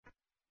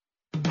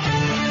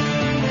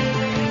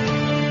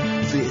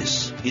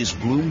is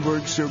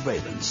Bloomberg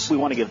Surveillance. We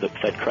want to give the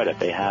Fed credit.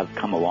 They have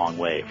come a long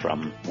way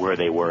from where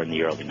they were in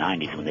the early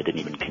 90s when they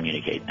didn't even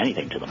communicate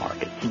anything to the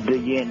markets. The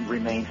yen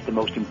remains the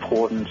most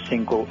important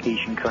single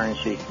Asian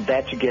currency.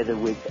 That together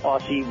with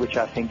Aussie, which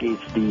I think is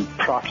the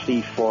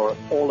proxy for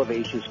all of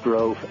Asia's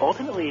growth.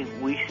 Ultimately,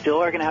 we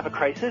still are going to have a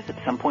crisis.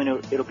 At some point,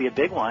 it'll be a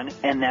big one.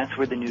 And that's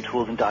where the new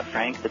tools in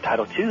Dodd-Frank, the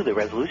Title II, the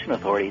Resolution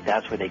Authority,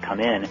 that's where they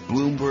come in.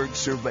 Bloomberg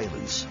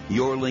Surveillance,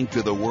 your link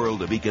to the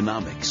world of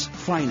economics,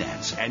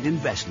 finance, and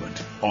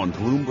investment on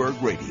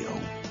Bloomberg Radio.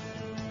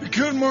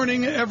 Good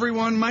morning,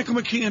 everyone. Michael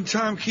McKee and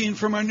Tom Keene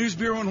from our news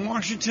bureau in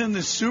Washington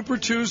this Super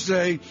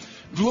Tuesday.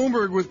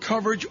 Bloomberg with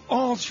coverage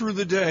all through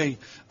the day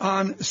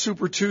on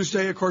Super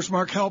Tuesday. Of course,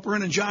 Mark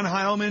Halperin and John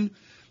Heilman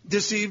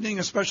this evening,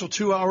 a special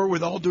 2-hour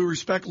with all due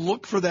respect.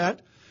 Look for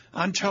that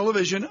on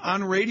television,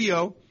 on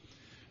radio.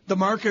 The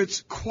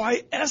market's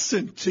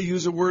quiescent, to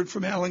use a word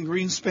from Alan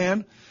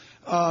Greenspan.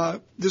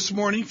 This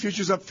morning,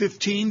 futures up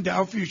 15,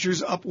 Dow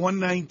futures up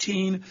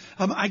 119.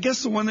 I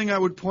guess the one thing I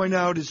would point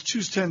out is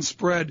 210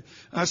 spread,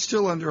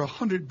 still under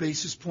 100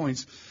 basis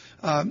points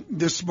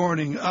this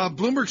morning.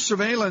 Bloomberg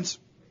Surveillance,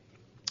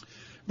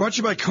 brought to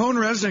you by Cohen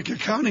Resnick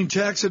Accounting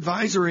Tax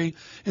Advisory.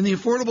 In the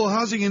affordable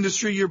housing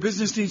industry, your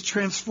business needs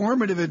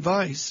transformative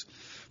advice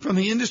from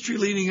the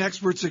industry-leading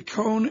experts at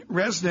Cohen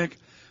Resnick.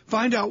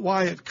 Find out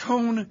why at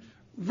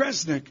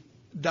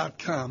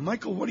CohenResnick.com.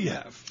 Michael, what do you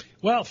have?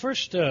 Well,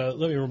 first, let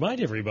me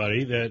remind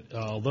everybody that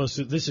although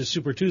this is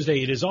Super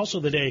Tuesday, it is also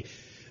the day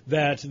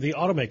that the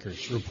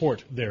automakers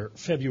report their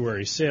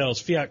February sales.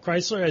 Fiat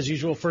Chrysler, as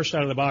usual, first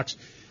out of the box,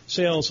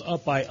 sales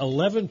up by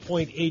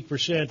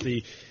 11.8%.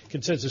 The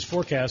consensus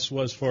forecast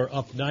was for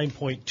up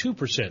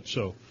 9.2%.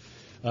 So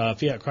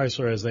Fiat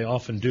Chrysler, as they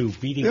often do,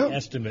 beating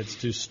estimates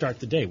to start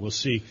the day. We'll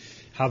see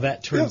how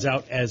that turns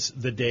out as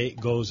the day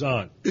goes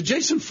on.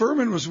 Jason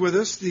Furman was with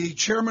us, the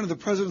chairman of the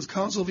President's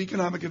Council of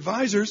Economic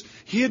Advisors.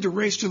 He had to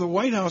race to the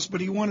White House,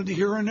 but he wanted to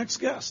hear our next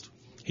guest.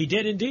 He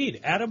did indeed.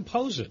 Adam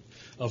Posen,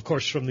 of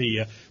course, from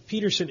the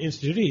Peterson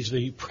Institute. He's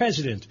the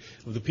president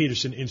of the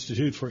Peterson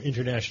Institute for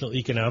International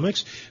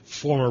Economics,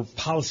 former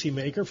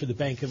policymaker for the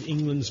Bank of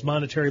England's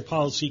Monetary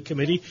Policy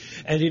Committee.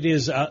 And it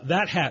is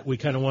that hat we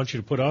kind of want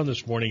you to put on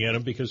this morning,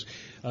 Adam, because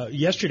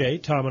yesterday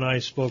Tom and I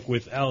spoke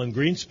with Alan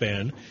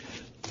Greenspan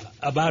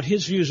about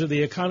his views of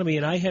the economy,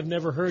 and I have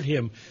never heard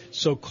him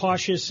so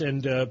cautious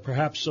and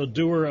perhaps so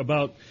dour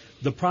about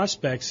the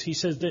prospects. He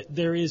says that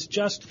there is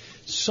just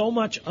so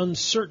much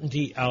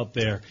uncertainty out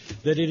there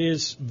that it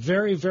is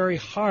very, very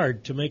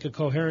hard to make a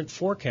coherent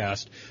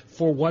forecast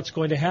for what's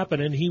going to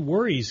happen. And he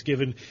worries,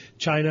 given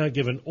China,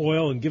 given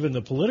oil, and given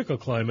the political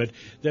climate,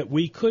 that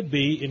we could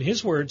be, in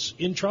his words,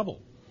 in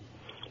trouble.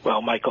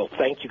 Well, Michael,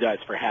 thank you guys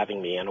for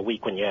having me. In a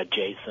week when you had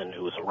Jason,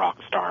 who was a rock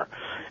star,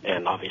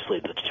 and obviously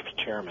the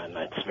chairman,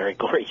 it's very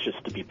gracious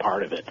to be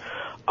part of it.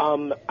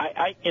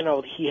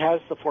 He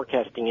has the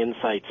forecasting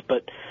insights,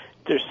 but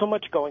there's so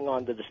much going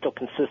on that is still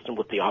consistent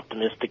with the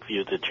optimistic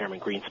view that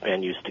Chairman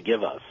Greenspan used to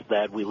give us,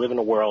 that we live in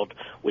a world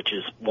which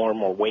is more and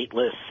more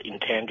weightless.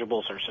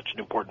 Intangibles are such an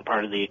important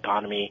part of the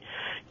economy.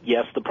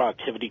 Yes, the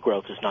productivity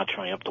growth is not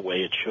showing up the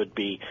way it should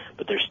be,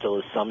 but there still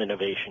is some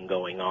innovation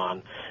going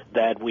on,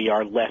 that we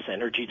are less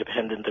energy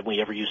dependent than we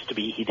ever used to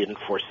be. He didn't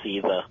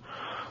foresee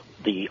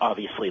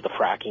obviously the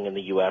fracking in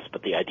the U.S.,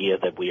 but the idea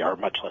that we are a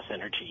much less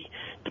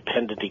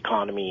energy-dependent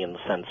economy in the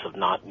sense of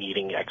not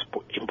needing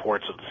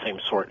imports of the same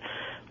sort.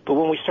 But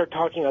when we start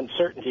talking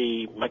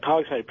uncertainty, my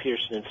colleagues at the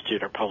Peterson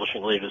Institute are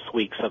publishing later this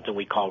week something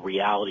we call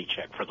reality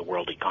check for the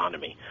world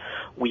economy.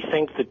 We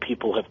think that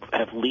people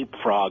have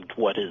leapfrogged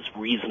what is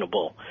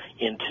reasonable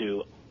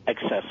into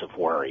excessive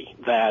worry,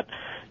 that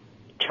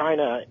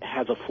China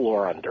has a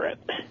floor under it,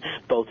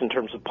 both in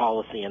terms of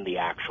policy and the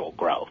actual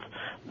growth,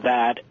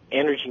 that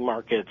energy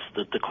markets,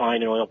 the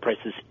decline in oil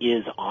prices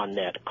is on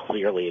net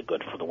clearly a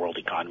good for the world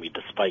economy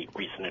despite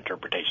recent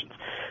interpretations,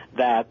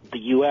 that the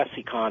U.S.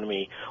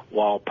 economy,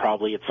 while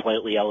probably at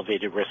slightly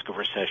elevated risk of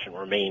recession,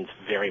 remains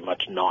very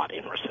much not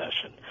in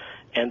recession.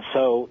 And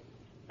so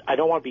I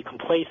don't want to be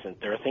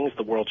complacent. There are things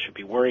the world should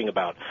be worrying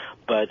about,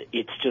 but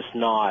it's just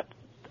not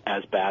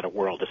as bad a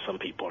world as some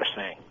people are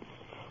saying.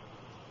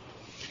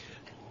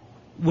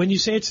 When you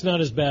say it's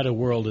not as bad a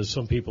world as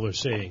some people are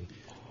saying,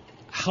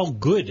 how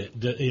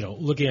good,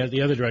 looking at it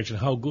the other direction,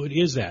 how good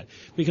is that?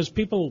 Because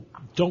people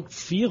don't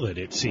feel it,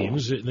 it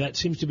seems. That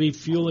seems to be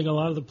fueling a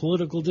lot of the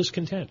political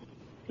discontent.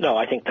 No,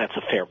 I think that's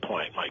a fair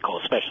point, Michael,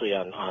 especially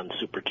on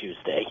Super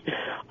Tuesday.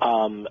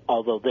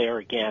 Although there,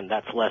 again,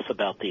 that's less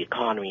about the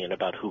economy and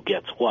about who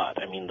gets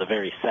what. I mean, the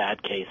very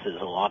sad case is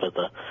a lot of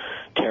the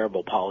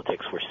terrible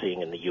politics we're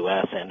seeing in the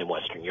U.S. and in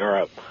Western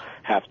Europe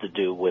have to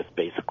do with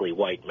basically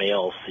white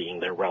males seeing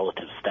their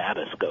relative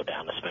status go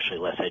down, especially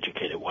less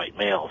educated white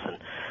males. And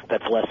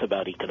that's less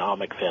about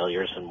economic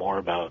failures and more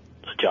about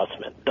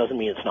adjustment. Doesn't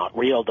mean it's not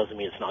real, doesn't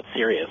mean it's not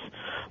serious,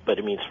 but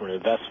it means from an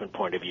investment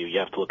point of view, you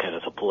have to look at it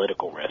as a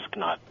political risk,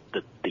 not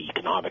that the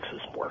economics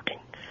isn't working.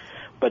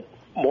 But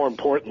more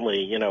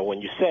importantly,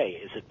 when you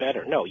say, is it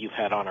better? No, you've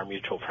had on our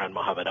mutual friend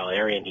Mohammed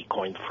El-Arian. He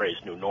coined the phrase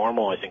new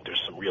normal. I think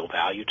there's some real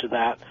value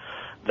to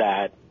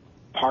that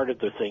part of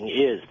the thing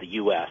is the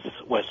U.S.,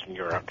 Western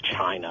Europe,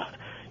 China,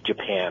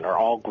 Japan are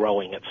all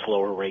growing at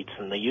slower rates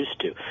than they used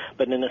to.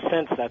 But in a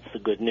sense, that's the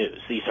good news.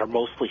 These are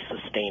mostly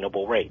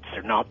sustainable rates.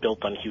 They're not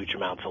built on huge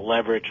amounts of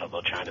leverage,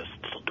 although China's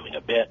still doing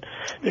a bit.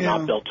 They're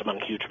not built on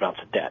huge amounts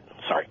of debt.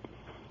 Sorry.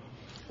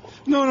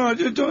 No,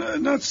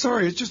 not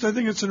sorry. It's just I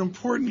think it's an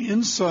important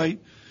insight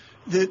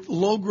that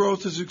low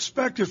growth is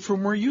expected.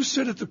 From where you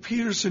sit at the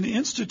Peterson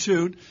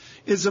Institute,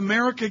 is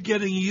America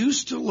getting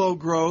used to low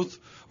growth,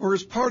 or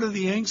is part of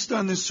the angst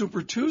on this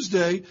Super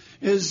Tuesday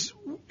is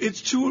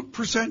it's 2%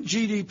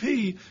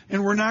 GDP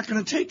and we're not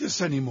going to take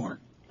this anymore?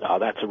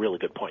 That's a really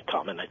good point,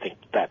 Tom, and I think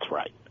that's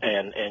right.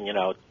 And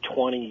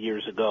 20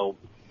 years ago,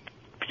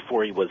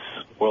 before he was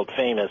world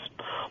famous,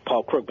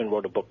 Paul Krugman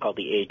wrote a book called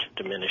The Age of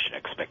Diminished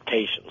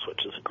Expectations,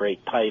 which is a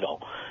great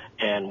title.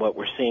 And what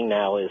we're seeing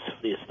now is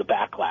the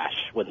backlash.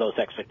 When those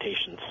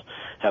expectations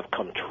have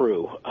come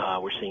true,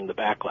 we're seeing the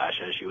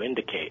backlash, as you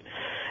indicate.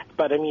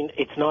 But, I mean,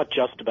 it's not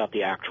just about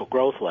the actual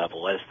growth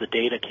level. As the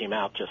data came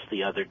out just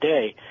the other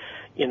day,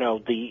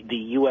 the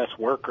U.S.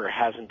 worker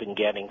hasn't been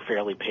getting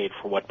fairly paid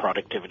for what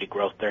productivity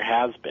growth there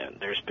has been.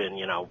 There's been,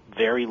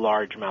 very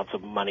large amounts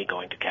of money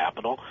going to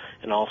capital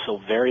and also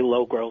very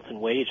low growth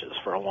in wages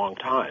for a long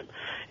time.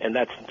 And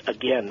that's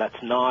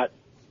not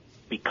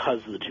because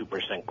of the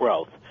 2%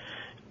 growth.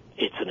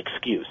 It's an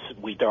excuse.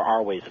 There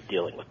are ways of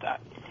dealing with that.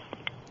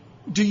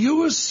 Do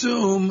you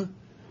assume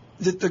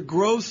that the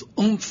growth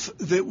oomph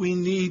that we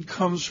need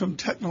comes from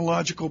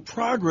technological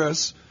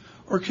progress,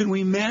 or can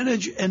we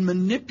manage and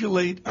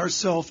manipulate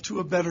ourselves to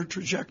a better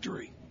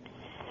trajectory?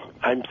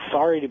 I'm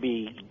sorry to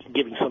be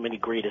giving so many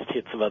greatest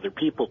hits of other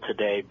people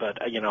today, but,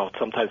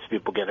 sometimes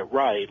people get it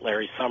right.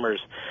 Larry Summers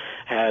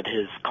had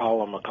his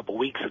column a couple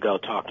weeks ago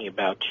talking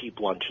about cheap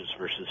lunches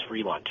versus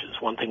free lunches.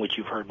 One thing which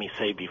you've heard me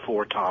say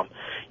before, Tom,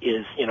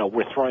 is,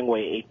 we're throwing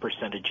away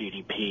 8% of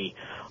GDP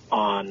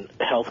on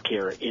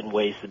healthcare in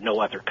ways that no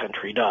other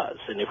country does.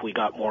 And if we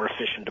got more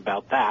efficient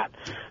about that,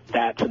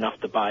 that's enough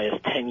to buy us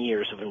 10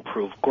 years of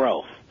improved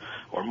growth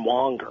or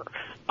longer.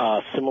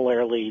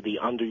 Similarly, the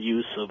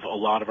underuse of a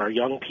lot of our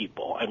young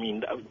people. I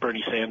mean,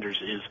 Bernie Sanders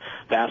is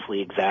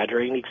vastly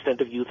exaggerating the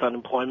extent of youth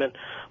unemployment,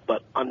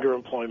 but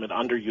underemployment,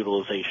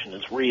 underutilization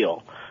is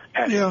real.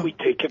 And we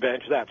take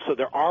advantage of that. So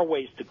there are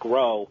ways to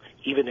grow,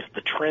 even if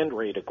the trend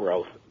rate of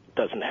growth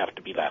doesn't have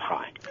to be that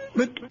high.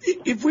 But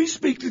if we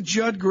speak to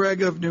Judd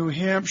Gregg of New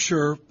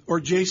Hampshire or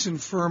Jason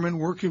Furman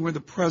working with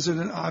the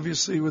president,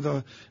 obviously with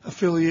an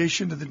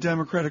affiliation to the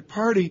Democratic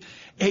Party,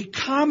 a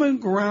common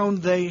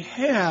ground they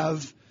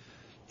have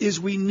is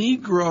we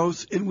need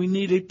growth and we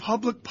need a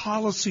public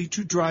policy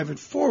to drive it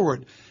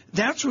forward.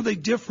 That's where they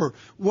differ.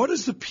 What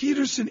is the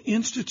Peterson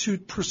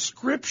Institute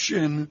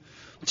prescription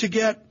to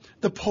get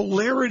the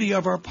polarity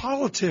of our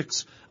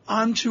politics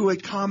onto a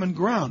common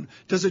ground?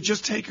 Does it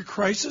just take a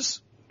crisis?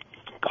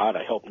 God,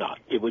 I hope not.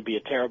 It would be a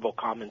terrible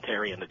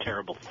commentary and a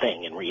terrible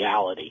thing in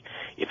reality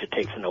if it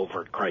takes an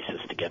overt crisis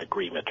to get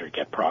agreement or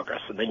get progress.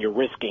 And then you're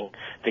risking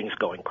things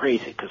going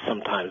crazy because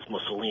sometimes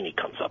Mussolini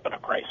comes up in a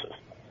crisis.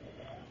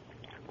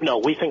 No,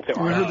 we think there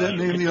are. I heard that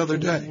name the other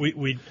day.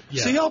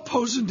 See how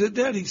Posen did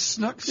that? He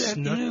snuck that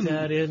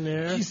in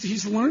there.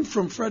 He's learned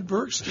from Fred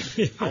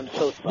Bergstein. I'm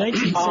so sorry.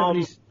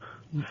 1970s.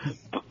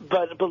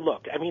 But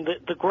look, I mean,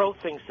 the growth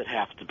things that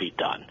have to be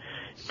done.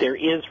 There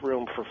is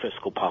room for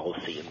fiscal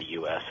policy in the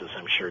U.S., as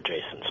I'm sure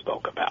Jason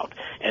spoke about,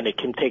 and it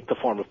can take the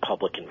form of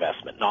public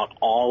investment. Not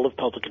all of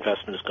public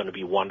investment is going to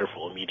be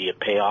wonderful, immediate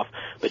payoff,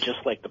 but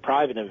just like the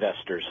private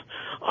investors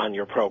on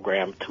your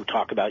program to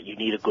talk about you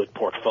need a good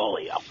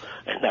portfolio,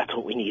 and that's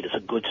what we need is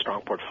a good,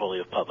 strong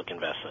portfolio of public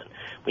investment.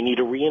 We need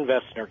to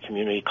reinvest in our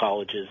community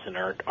colleges and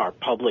our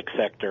public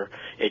sector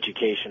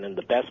education and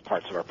the best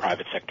parts of our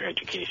private sector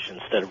education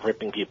instead of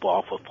ripping people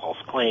off with false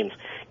claims,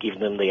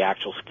 giving them the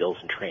actual skills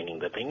and training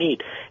that they need.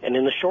 And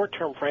in the short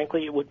term,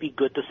 frankly, it would be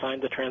good to sign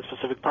the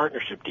Trans-Pacific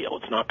Partnership deal.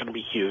 It's not going to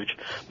be huge,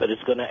 but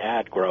it's going to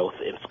add growth.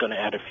 It's going to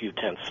add a few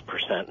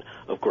tenths%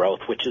 of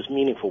growth, which is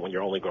meaningful when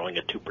you're only growing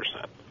at 2%.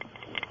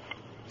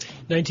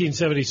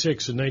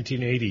 1976 and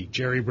 1980,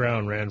 Jerry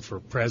Brown ran for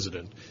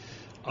president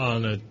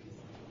on a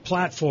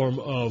platform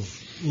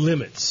of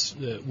limits.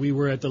 We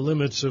were at the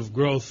limits of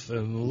growth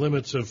and the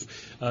limits of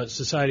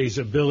society's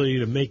ability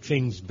to make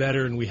things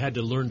better, and we had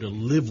to learn to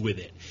live with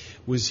it.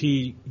 Was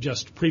he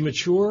just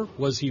premature?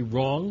 Was he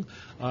wrong?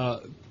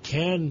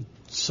 Can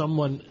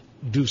someone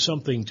do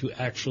something to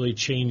actually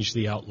change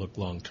the outlook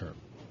long term?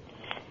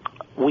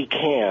 We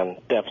can,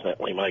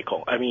 definitely,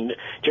 Michael. I mean,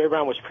 Jerry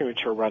Brown was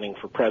premature running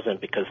for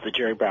president because the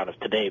Jerry Brown of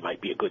today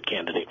might be a good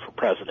candidate for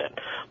president.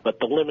 But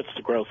the limits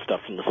to growth stuff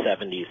in the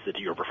 70s that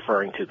you're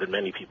referring to that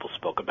many people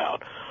spoke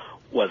about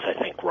was, I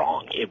think,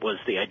 wrong. It was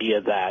the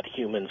idea that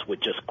humans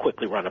would just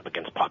quickly run up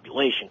against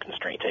population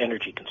constraints,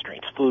 energy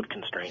constraints, food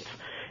constraints.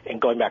 And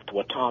going back to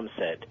what Tom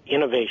said,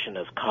 innovation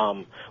has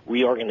come,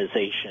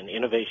 reorganization.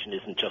 Innovation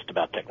isn't just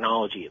about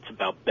technology. It's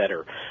about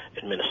better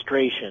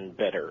administration,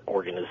 better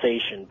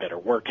organization, better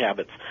work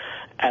habits,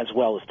 as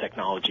well as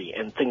technology.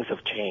 And things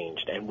have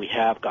changed, and we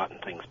have gotten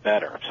things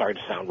better. I'm sorry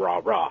to sound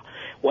rah-rah.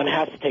 one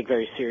has to take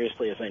very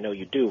seriously, as I know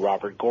you do,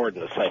 Robert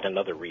Gordon, to cite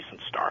another recent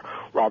star.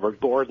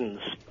 Robert Gordon's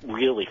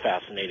really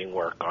fascinating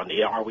work on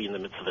are we in the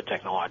midst of a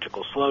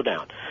technological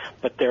slowdown?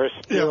 But there are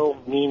still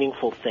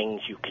meaningful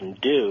things you can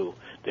do.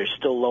 There's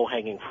still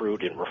low-hanging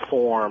fruit in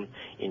reform,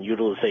 in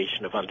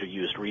utilization of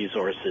underused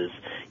resources,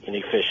 in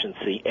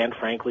efficiency, and,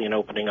 frankly, in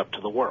opening up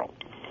to the world.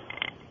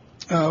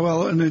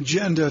 Well, an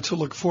agenda to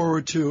look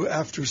forward to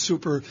after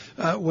Super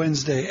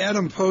Wednesday.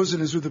 Adam Posen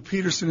is with the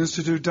Peterson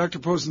Institute. Dr.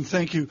 Posen,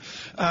 thank you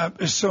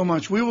so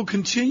much. We will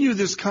continue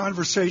this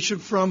conversation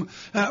from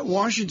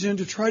Washington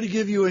to try to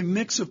give you a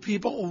mix of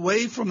people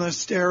away from the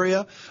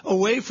hysteria,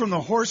 away from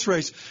the horse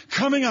race.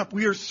 Coming up,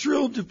 we are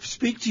thrilled to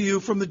speak to you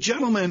from the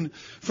gentleman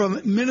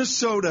from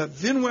Minnesota.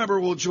 Vin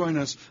Weber will join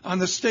us on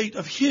the state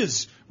of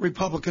his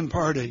Republican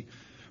Party.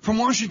 From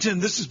Washington,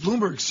 this is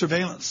Bloomberg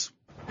Surveillance.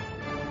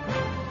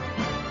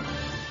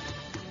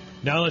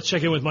 Now let's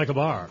check in with Michael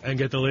Barr and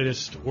get the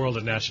latest world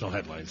and national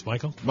headlines.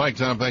 Michael? Mike,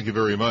 Tom, thank you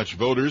very much.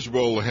 Voters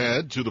will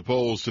head to the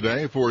polls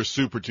today for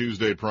Super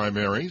Tuesday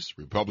primaries.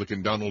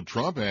 Republican Donald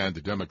Trump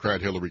and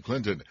Democrat Hillary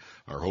Clinton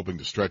are hoping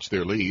to stretch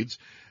their leads.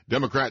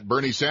 Democrat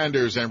Bernie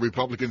Sanders and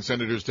Republican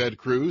Senators Ted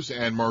Cruz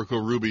and Marco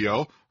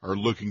Rubio are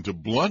looking to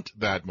blunt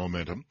that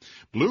momentum.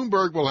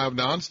 Bloomberg will have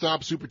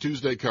nonstop Super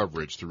Tuesday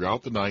coverage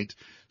throughout the night,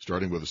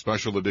 starting with a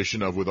special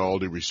edition of With All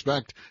Due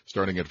Respect,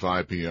 starting at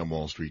 5 p.m.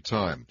 Wall Street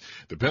time.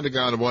 The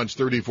Pentagon wants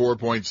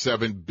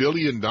 $34.7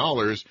 billion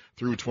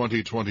through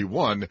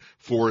 2021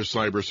 for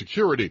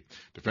cybersecurity.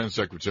 Defense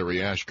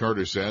Secretary Ash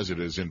Carter says it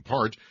is in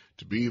part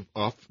to beef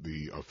up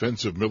the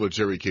offensive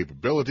military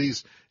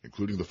capabilities,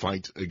 including the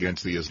fight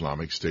against the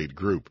Islamic State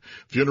group.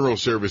 Funeral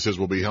services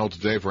will be held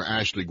today for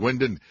Ashley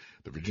Gwindon,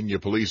 the Virginia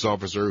police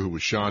officer who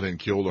was shot and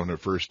killed on her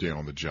first day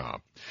on the job.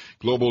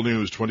 Global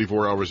news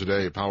 24 hours a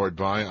day, powered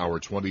by our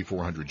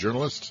 2,400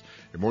 journalists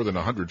and more than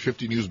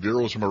 150 news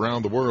bureaus from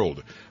around the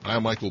world. I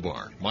am Michael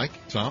Barr. Mike,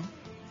 Tom?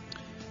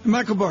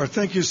 Michael Barr,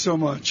 thank you so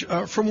much.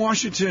 From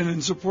Washington,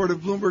 in support of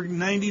Bloomberg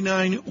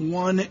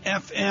 99.1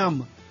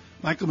 FM,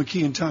 Michael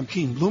McKee and Tom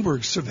Keene,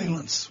 Bloomberg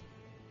Surveillance.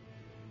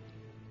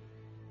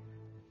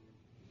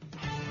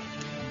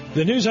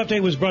 The news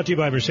update was brought to you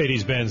by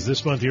Mercedes-Benz.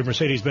 This month, your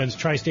Mercedes-Benz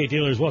tri-state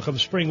dealers welcome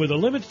spring with a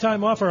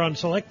limited-time offer on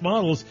select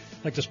models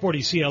like the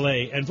sporty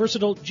CLA and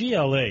versatile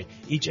GLA,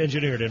 each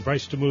engineered and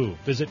priced to move.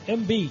 Visit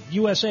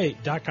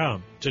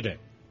MBUSA.com today.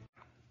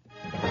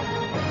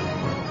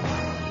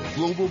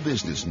 Global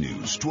business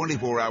news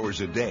 24 hours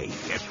a day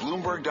at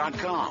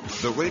Bloomberg.com,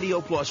 the Radio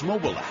Plus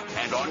mobile app,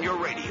 and on your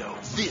radio.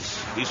 This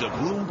is a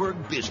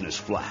Bloomberg Business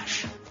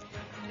Flash.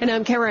 And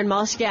I'm Karen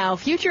Moscow.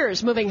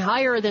 Futures moving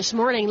higher this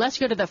morning. Let's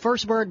go to the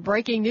First Word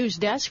breaking news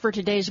desk for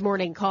today's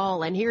morning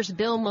call. And here's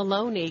Bill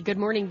Maloney. Good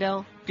morning,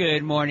 Bill.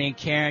 Good morning,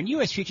 Karen.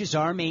 U.S. futures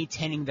are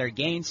maintaining their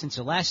gains since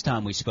the last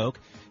time we spoke.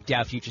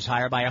 Dow futures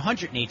higher by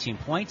 118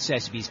 points.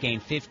 S&P's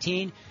gained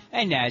 15.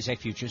 And NASDAQ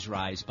futures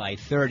rise by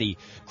 30.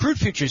 Crude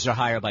futures are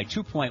higher by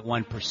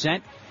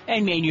 2.1%.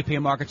 And main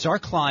European markets are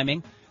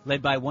climbing,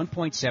 led by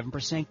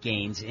 1.7%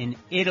 gains in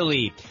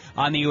Italy.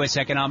 On the U.S.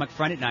 economic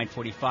front at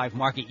 9:45,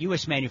 market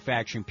U.S.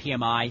 manufacturing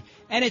PMI,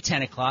 and at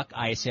 10 o'clock,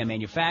 ISM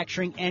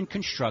manufacturing and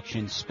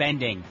construction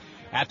spending.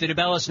 After the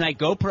bell last night,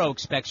 GoPro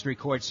expects to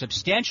record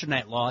substantial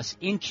net loss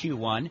in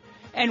Q1,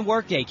 and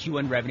Workday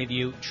Q1 revenue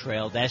view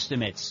trailed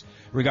estimates.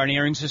 Regarding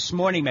earnings this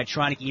morning,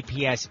 Medtronic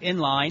EPS in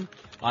line,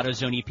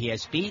 AutoZone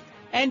EPS beat,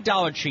 and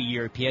Dollar Tree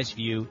year EPS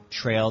view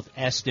trailed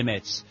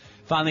estimates.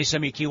 Finally, some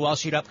of your key Wall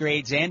Street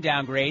upgrades and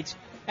downgrades.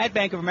 At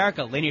Bank of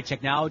America, Linear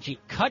Technology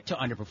cut to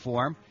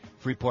underperform.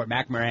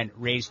 Freeport-McMoRan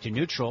raised to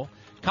neutral.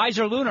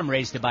 Kaiser Aluminum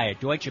raised to buy at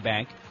Deutsche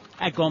Bank.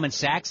 At Goldman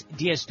Sachs,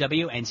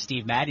 DSW and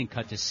Steve Madden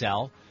cut to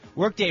sell.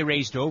 Workday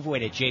raised to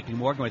overweight at J.P.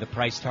 Morgan with a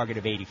price target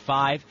of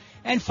 85.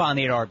 And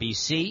finally at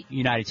RBC,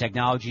 United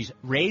Technologies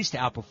raised to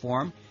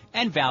outperform,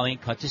 and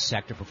Valiant cut to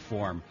sector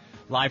perform.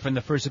 Live from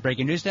the First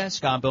Breaking News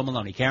Desk, I'm Bill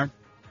Maloney. Karen?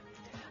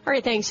 All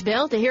right, thanks,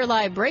 Bill. To hear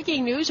live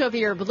breaking news over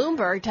your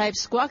Bloomberg, type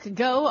Squawk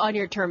Go on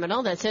your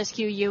terminal. That's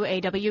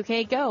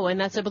SQUAWK Go, and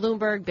that's a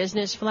Bloomberg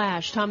Business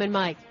Flash. Tom and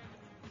Mike.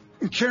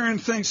 Karen,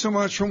 thanks so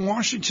much. From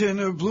Washington,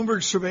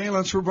 Bloomberg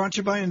Surveillance, we're brought to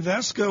you by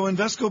Invesco.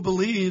 Invesco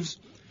believes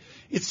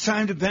it's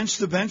time to bench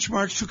the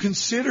benchmarks, to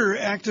consider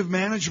active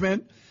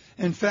management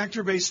and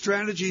factor-based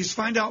strategies.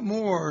 Find out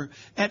more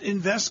at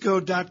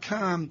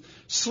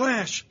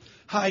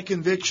Invesco.com/high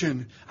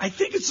conviction. I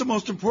think it's the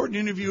most important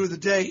interview of the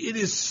day. It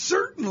is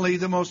certainly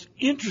the most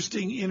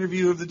interesting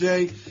interview of the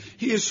day.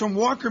 He is from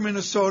Walker,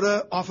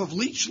 Minnesota, off of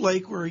Leech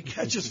Lake, where he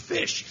catches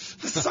fish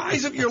the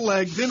size of your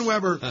leg. Vin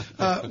Weber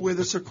with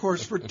us, of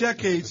course, for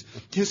decades,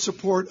 his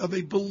support of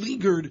a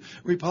beleaguered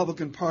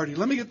Republican Party.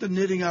 Let me get the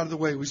knitting out of the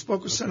way. We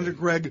spoke with Senator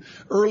Gregg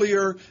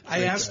earlier.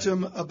 I asked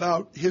him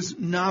about his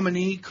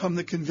nominee come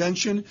the convention.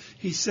 convention,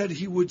 he said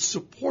he would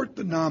support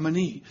the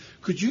nominee.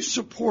 Could you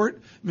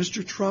support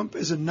Mr. Trump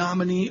as a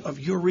nominee of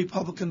your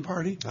Republican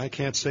Party? I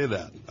can't say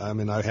that. I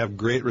mean, I have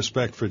great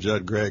respect for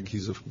Judd Gregg.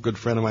 He's a good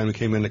friend of mine. We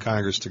came into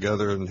Congress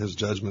together, and his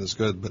judgment is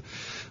good. But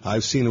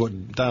I've seen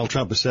what Donald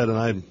Trump has said,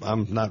 and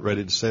I'm not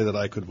ready to say that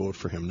I could vote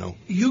for him, no.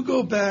 You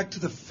go back to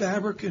the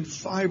fabric and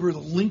fiber, the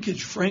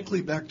linkage,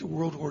 frankly, back to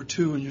World War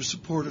II in your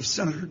support of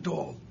Senator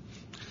Dole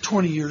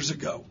 20 years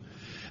ago.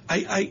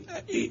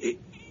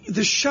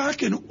 The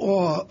shock and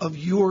awe of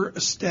your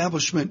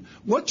establishment,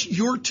 what's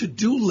your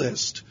to-do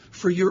list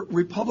for your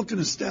Republican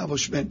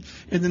establishment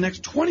in the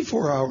next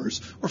 24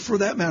 hours, or for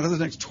that matter, the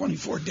next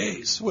 24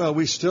 days? Well,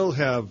 we still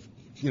have,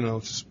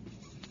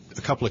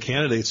 a couple of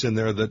candidates in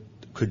there that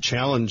could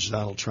challenge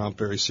Donald Trump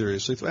very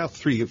seriously. Well,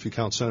 3 if you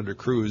count Senator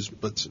Cruz,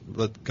 but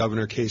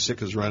Governor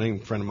Kasich is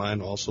running, a friend of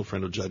mine, also a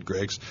friend of Judd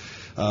Gregg's,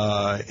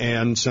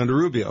 and Senator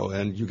Rubio.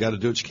 And you got to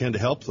do what you can to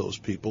help those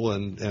people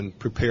and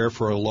prepare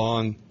for a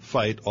long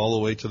fight all the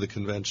way to the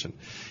convention.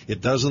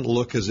 It doesn't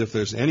look as if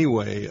there's any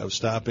way of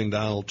stopping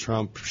Donald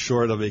Trump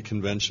short of a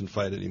convention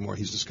fight anymore.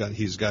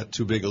 He's got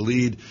too big a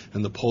lead,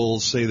 and the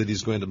polls say that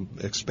he's going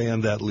to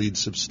expand that lead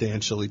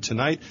substantially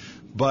tonight.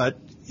 But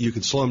you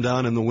could slow him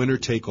down in the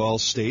winner-take-all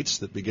states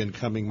that begin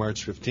coming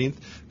March 15th,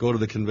 go to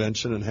the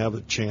convention, and have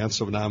a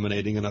chance of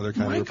nominating another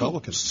kind of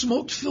Republican.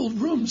 Smoke-filled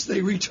rooms,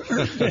 they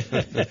return.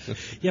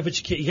 Yeah,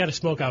 but you got to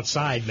smoke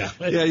outside now.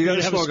 Yeah, you got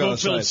to smoke outside. Have a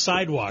smoke-filled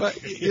sidewalk. But,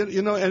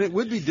 and it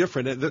would be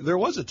different. There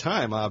was a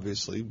time,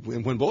 obviously,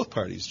 when both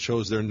parties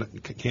chose their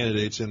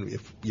candidates in,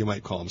 if you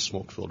might call them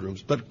smoke-filled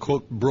rooms, but,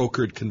 quote,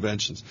 brokered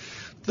conventions.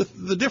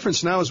 The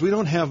difference now is we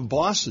don't have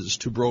bosses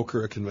to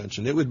broker a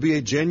convention. It would be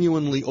a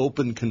genuinely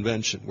open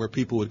convention where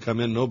people would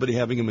come in, nobody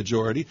having a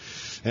majority,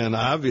 and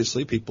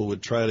obviously people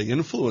would try to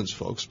influence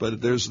folks.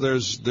 But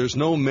there's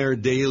no Mayor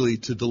Daley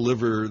to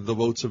deliver the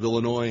votes of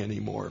Illinois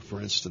anymore, for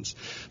instance.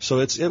 So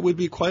it would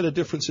be quite a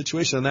different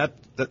situation, and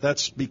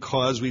that's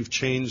because we've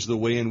changed the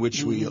way in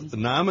which we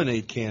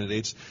nominate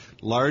candidates,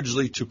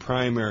 largely to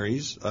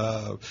primaries.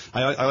 I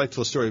like to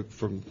tell a story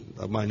from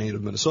my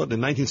native Minnesota.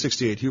 In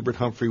 1968, Hubert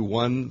Humphrey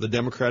won the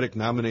Democratic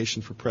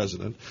nomination for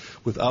president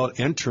without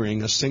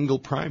entering a single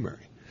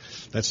primary.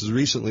 That's as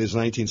recently as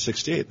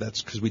 1968.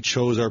 That's because we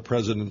chose our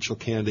presidential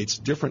candidates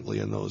differently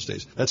in those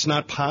days. That's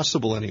not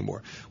possible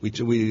anymore.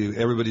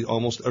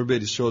 Almost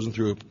everybody's chosen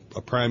through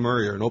a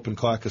primary or an open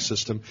caucus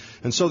system,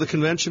 and so the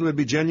convention would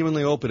be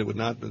genuinely open. It would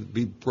not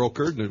be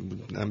brokered. It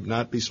would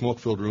not be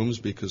smoke-filled rooms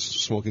because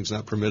smoking's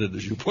not permitted,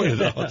 as you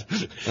pointed out.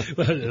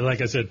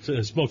 Like I said,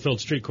 smoke-filled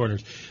street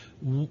corners.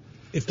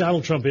 If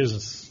Donald Trump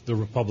is the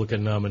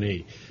Republican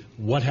nominee,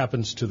 what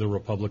happens to the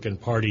Republican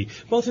Party,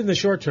 both in the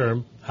short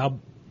term, how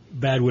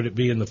bad would it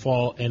be in the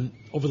fall, and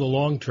over the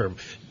long term?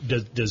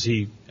 Does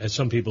he, as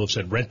some people have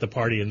said, rent the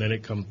party and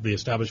then the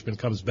establishment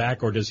comes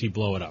back, or does he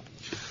blow it up?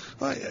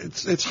 Well,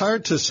 it's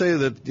hard to say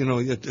that,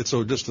 it's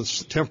just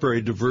a temporary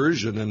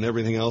diversion and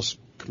everything else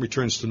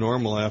returns to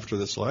normal after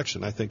this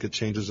election. I think it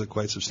changes it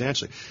quite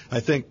substantially. I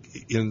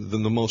think in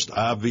the most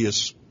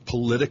obvious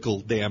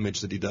political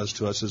damage that he does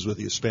to us is with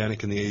the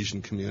Hispanic and the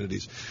Asian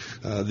communities.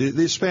 The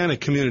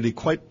Hispanic community,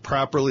 quite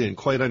properly and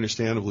quite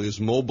understandably, is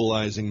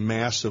mobilizing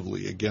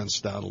massively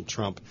against Donald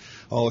Trump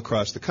all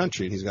across the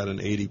country, and he's got an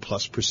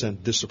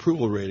 80+%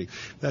 disapproval rating.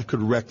 That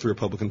could wreck the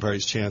Republican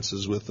Party's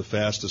chances with the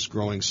fastest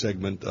growing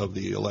segment of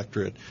the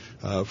electorate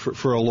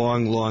for a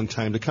long, long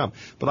time to come.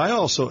 But I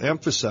also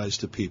emphasize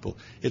to people,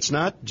 it's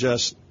not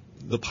just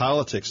the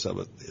politics of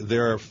it.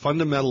 There are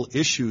fundamental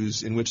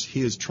issues in which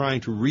he is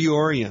trying to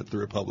reorient the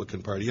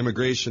Republican Party.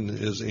 Immigration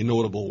is a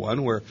notable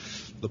one, where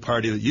the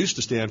party that used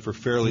to stand for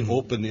fairly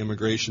open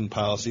immigration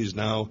policies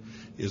now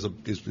is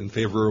in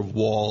favor of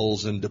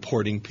walls and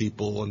deporting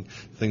people and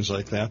things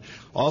like that.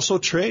 Also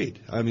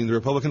trade. I mean, the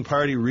Republican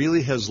Party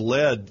really has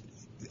led,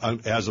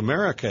 as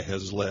America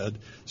has led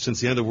since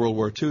the end of World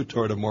War II,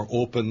 toward a more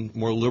open,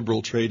 more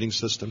liberal trading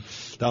system.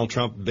 Donald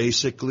Trump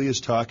basically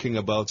is talking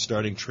about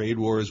starting trade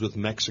wars with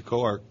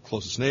Mexico, our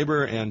closest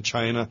neighbor, and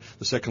China,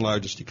 the second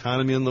largest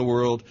economy in the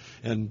world,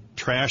 and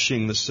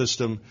trashing the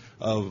system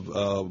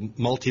of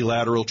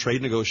multilateral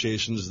trade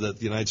negotiations that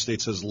the United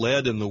States has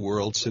led in the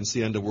world since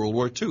the end of World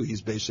War II.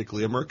 He's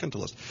basically a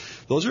mercantilist.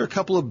 Those are a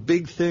couple of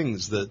big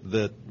things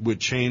that would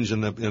change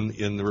in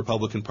the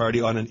Republican Party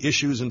on an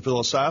issues and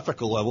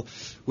philosophical level,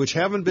 which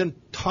haven't been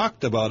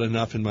talked about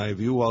enough, in my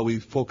view, while we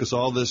focus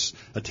all this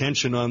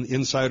attention on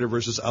insider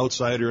versus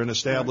outsider and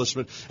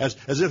establishment,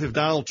 as if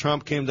Donald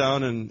Trump came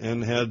down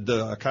and had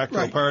a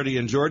cocktail party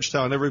in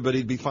Georgetown,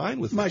 everybody'd be fine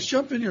with it. Mike,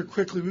 jump in here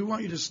quickly. We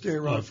want you to stay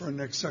around for our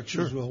next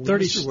section as well.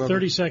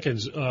 30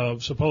 seconds.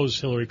 Suppose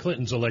Hillary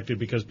Clinton's elected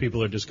because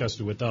people are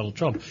disgusted with Donald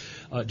Trump.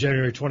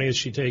 January 20th,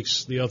 she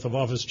takes the oath of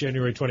office.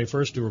 January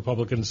 21st, do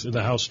Republicans in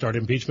the House start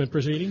impeachment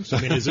proceedings?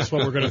 I mean, is this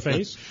what we're going to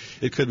face?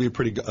 It could be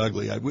pretty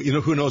ugly.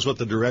 Who knows what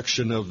the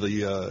direction of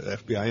the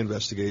FBI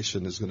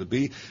investigation is going to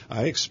be.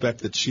 I expect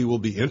that she will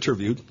be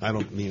interviewed. I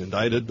don't mean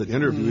indicted, but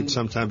interviewed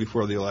sometime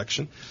before the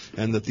election,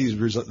 and that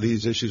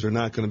these issues are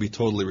not going to be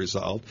totally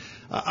resolved.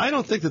 I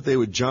don't think that they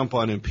would jump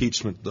on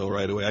impeachment, though,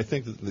 right away. I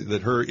think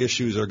that her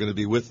issues are going to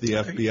be with the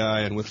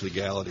FBI and with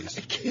legalities.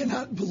 I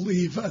cannot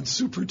believe on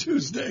Super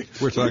Tuesday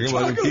we're talking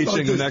about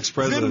impeaching the next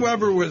president. Vin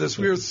Weber with us.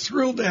 We are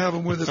thrilled to have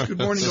him with us. Good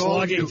morning to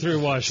all of you.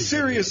 Through Washington.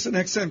 Sirius and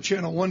XM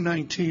Channel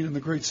 119 in the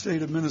great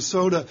state of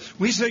Minnesota.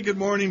 We say good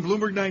morning.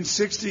 Bloomberg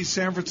 960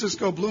 San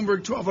Francisco,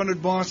 Bloomberg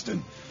 1200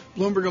 Boston,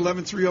 Bloomberg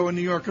 1130 in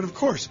New York, and of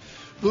course,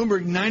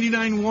 Bloomberg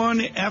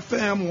 99.1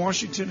 FM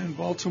Washington and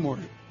Baltimore.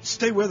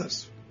 Stay with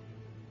us.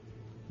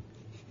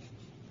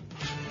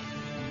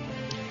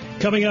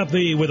 Coming up,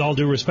 the With All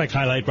Due Respect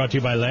highlight brought to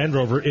you by Land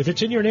Rover. If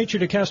it's in your nature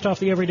to cast off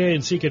the everyday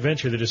and seek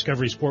adventure, the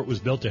Discovery Sport was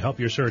built to help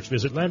your search.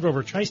 Visit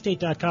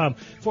LandRoverTristate.com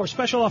for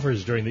special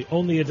offers during the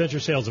Only Adventure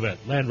Sales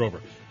event. Land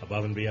Rover,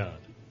 above and beyond.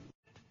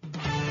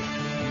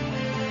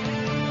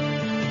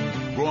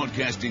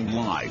 Broadcasting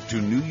live to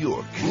New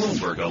York,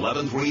 Bloomberg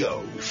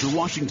 1130. To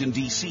Washington,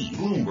 D.C.,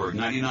 Bloomberg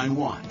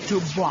 99.1.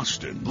 To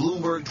Boston,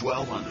 Bloomberg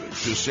 1200.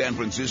 To San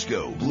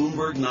Francisco,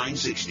 Bloomberg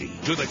 960.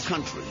 To the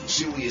country,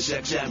 Sirius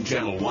XM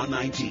Channel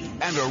 119.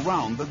 And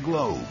around the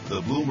globe, the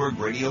Bloomberg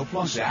Radio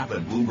Plus app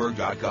at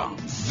Bloomberg.com.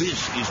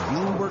 This is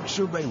Bloomberg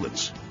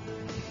Surveillance.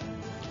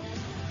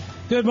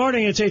 Good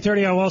morning. It's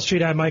 8:30 on Wall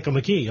Street. I'm Michael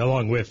McKee,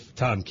 along with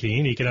Tom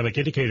Keene. Economic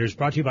Indicators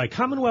brought to you by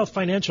Commonwealth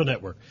Financial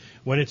Network.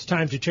 When it's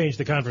time to change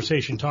the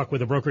conversation, talk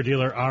with a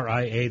broker-dealer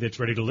RIA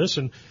that's ready to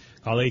listen.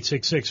 Call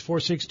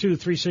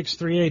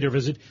 866-462-3638 or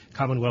visit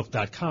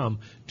Commonwealth.com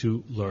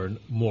to learn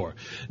more.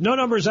 No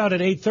numbers out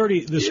at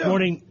 8:30 this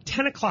morning.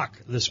 10 o'clock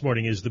this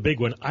morning is the big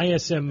one.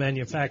 ISM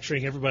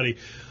Manufacturing. Everybody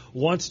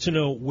wants to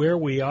know where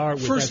we are.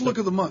 With First look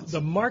of the month. The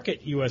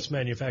market U.S.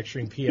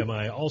 manufacturing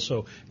PMI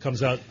also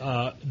comes out,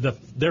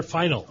 their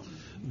final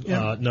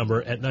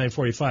number at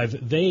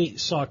 9:45. They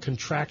saw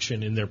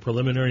contraction in their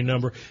preliminary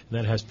number, and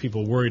that has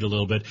people worried a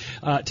little bit.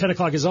 10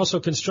 o'clock is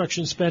also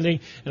construction spending,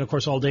 and of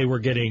course all day we're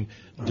getting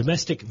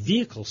domestic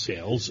vehicle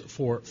sales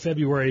for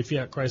February.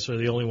 Fiat Chrysler,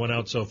 the only one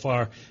out so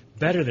far,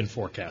 better than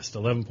forecast,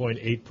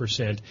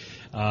 11.8%,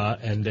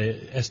 and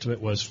the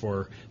estimate was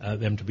for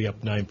them to be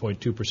up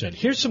 9.2%.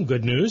 Here's some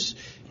good news.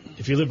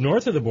 If you live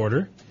north of the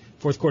border,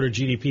 fourth quarter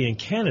GDP in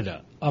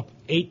Canada up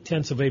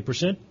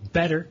 0.8%,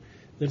 better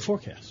than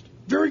forecast.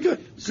 Very good.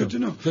 Good to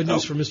know. Good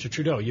news for Mr.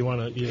 Trudeau. You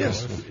want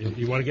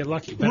to get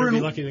lucky. Better be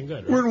lucky than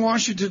good. Right? We're in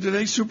Washington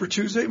today, Super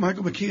Tuesday.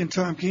 Michael McKee and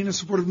Tom Keene in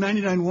support of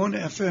 99.1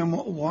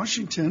 FM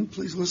Washington.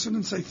 Please listen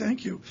and say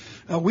thank you.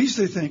 We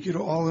say thank you to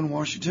all in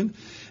Washington.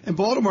 And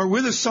Baltimore,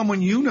 with us,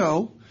 someone you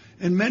know,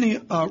 and many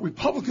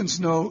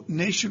Republicans know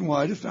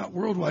nationwide, if not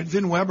worldwide,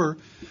 Vin Weber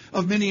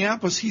of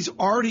Minneapolis. He's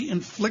already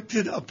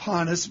inflicted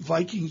upon us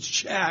Vikings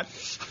chat.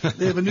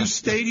 They have a new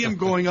stadium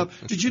going up.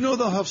 Did you know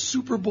they'll have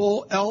Super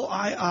Bowl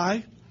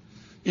LII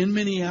in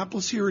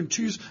Minneapolis here in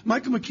 2 years?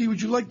 Michael McKee,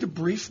 would you like to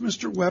brief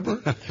Mr.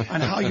 Weber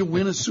on how you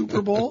win a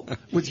Super Bowl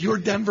with your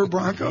Denver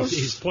Broncos?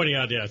 He's pointing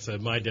out,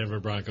 that my Denver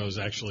Broncos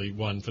actually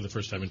won for the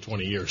first time in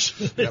 20 years.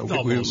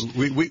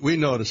 we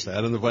noticed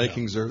that, and the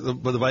Vikings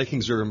the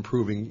Vikings are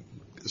improving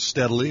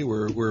steadily.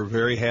 We're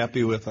very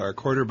happy with our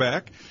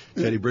quarterback,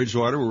 Teddy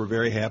Bridgewater. We're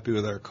very happy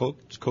with our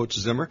coach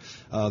Zimmer.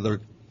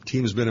 The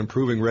team's been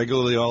improving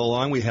regularly all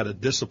along. We had a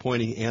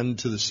disappointing end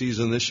to the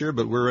season this year,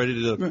 but we're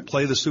ready to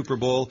play the Super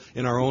Bowl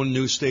in our own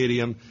new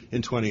stadium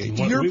in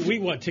 2018. We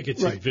want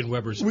tickets to Vin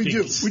Weber's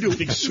big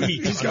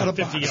suite. He's got on a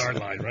the 50-yard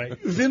line, right?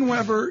 Vin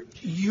Weber,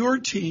 your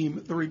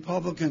team, the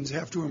Republicans,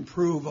 have to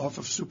improve off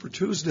of Super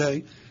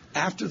Tuesday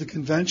after the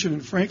convention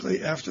and,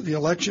 frankly, after the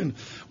election,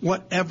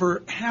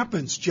 whatever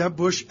happens. Jeb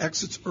Bush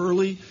exits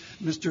early.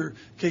 Mr.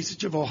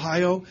 Kasich of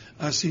Ohio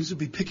seems to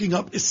be picking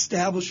up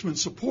establishment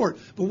support.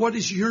 But what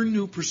is your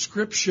new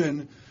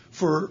prescription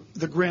for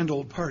the grand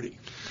old party?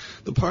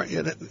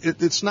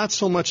 It's not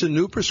so much a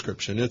new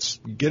prescription. It's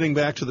getting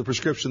back to the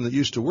prescription that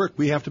used to work.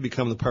 We have to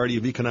become the party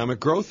of economic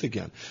growth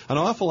again. An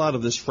awful lot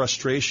of this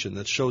frustration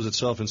that shows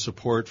itself in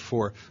support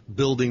for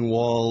building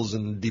walls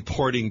and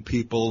deporting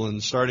people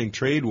and starting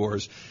trade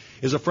wars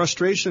is a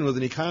frustration with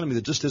an economy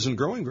that just isn't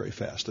growing very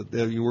fast.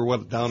 You were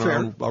down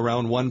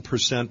around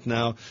 1%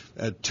 now.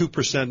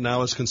 2%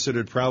 now is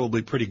considered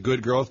probably pretty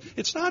good growth.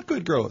 It's not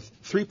good growth.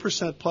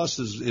 3% plus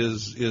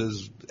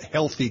is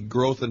healthy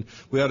growth, and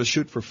we ought to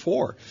shoot for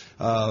 4.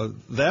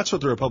 That's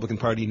what the Republican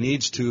Party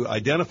needs to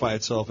identify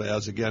itself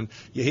as. Again,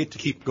 you hate to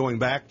keep going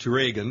back to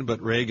Reagan,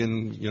 but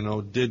Reagan,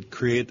 did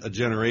create a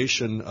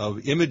generation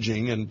of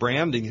imaging and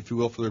branding, if you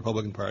will, for the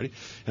Republican Party.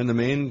 And the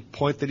main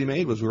point that he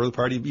made was we're the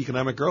party of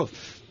economic growth.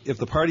 If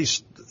the party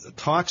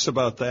talks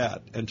about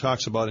that and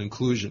talks about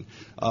inclusion,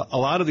 a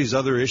lot of these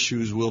other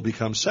issues will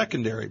become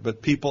secondary.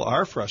 But people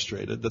are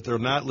frustrated that they're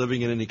not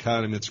living in an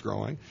economy that's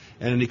growing,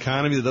 and an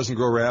economy that doesn't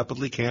grow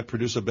rapidly can't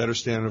produce a better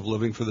standard of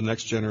living for the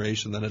next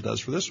generation than it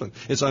does for this one.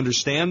 It's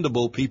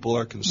understandable people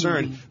are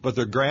concerned, but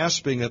they're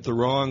grasping at the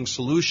wrong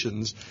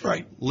solutions,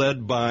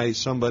 led by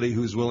somebody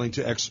who's willing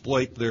to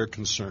exploit their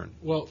concern.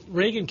 Well,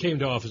 Reagan came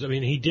to office. I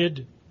mean, he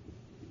did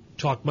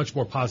talked much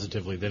more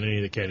positively than any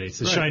of the candidates.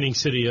 The shining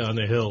city on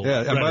the hill.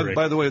 Yeah, and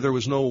by the way, there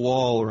was no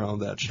wall around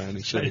that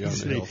shining city on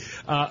the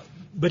hill.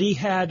 But he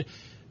had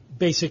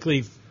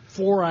basically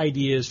 4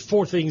 ideas,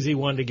 4 things he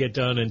wanted to get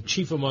done, and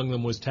chief among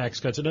them was tax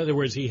cuts. In other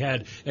words, he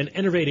had an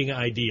innovating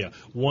idea,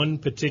 one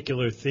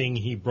particular thing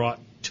he brought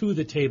to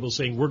the table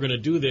saying, we're going to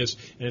do this,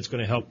 and it's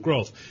going to help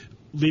growth.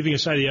 Leaving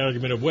aside the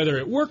argument of whether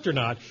it worked or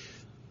not,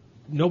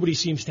 nobody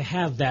seems to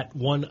have that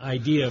one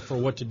idea for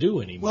what to do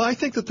anymore. Well, I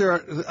think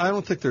that I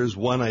don't think there's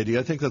one idea.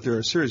 I think that there are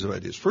a series of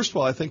ideas. First of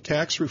all, I think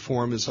tax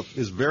reform is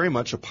very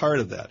much a part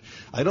of that.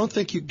 I don't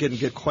think you can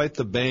get quite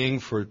the bang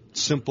for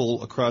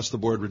simple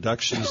across-the-board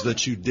reductions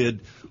that you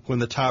did when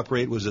the top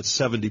rate was at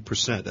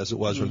 70%, as it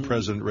was when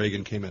President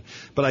Reagan came in.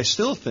 But I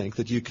still think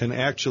that you can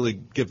actually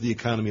give the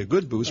economy a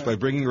good boost by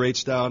bringing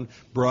rates down,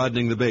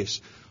 broadening the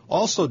base.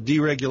 Also,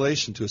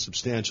 deregulation to a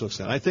substantial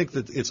extent. I think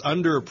that it's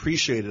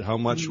underappreciated how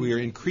much we are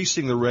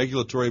increasing the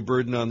regulatory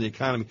burden on the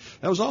economy.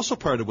 That was also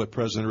part of what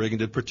President Reagan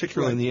did,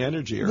 particularly in the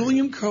energy area.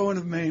 William Cohen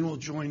of Maine will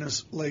join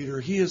us later.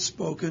 He has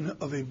spoken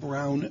of a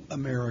brown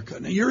America.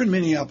 Now, you're in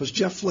Minneapolis.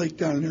 Jeff Flake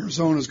down in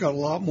Arizona has got a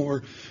lot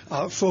more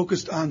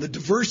focused on the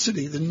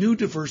diversity, the new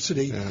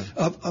diversity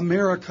of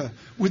America.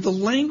 With the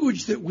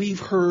language that we've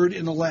heard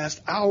in the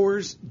last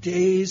hours,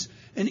 days,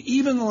 and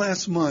even the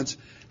last months,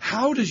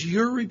 how does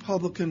your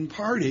Republican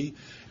Party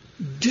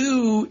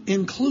do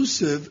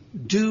inclusive,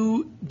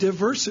 do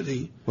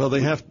diversity? Well,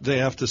 they have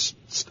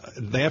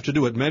to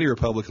do what many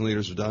Republican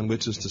leaders have done,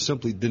 which is to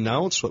simply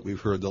denounce what we've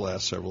heard the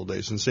last several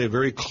days and say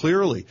very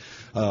clearly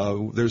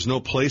there's no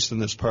place in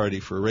this party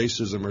for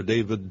racism or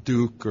David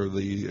Duke or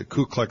the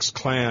Ku Klux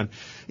Klan.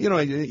 You know,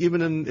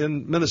 even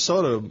in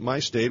Minnesota, my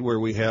state, where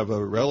we have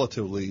a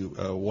relatively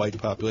white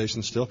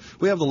population still,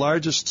 we have the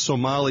largest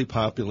Somali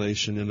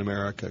population in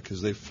America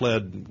because they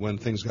fled when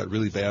things got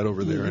really bad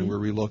over there and were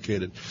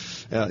relocated.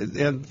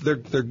 And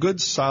they're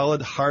good,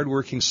 solid,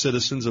 hardworking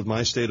citizens of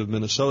my state of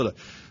Minnesota.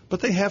 But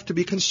they have to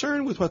be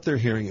concerned with what they're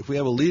hearing. If we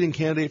have a leading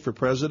candidate for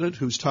president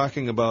who's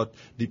talking about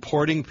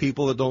deporting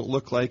people that don't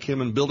look like him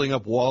and building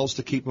up walls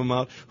to keep them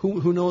out,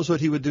 who knows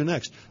what he would do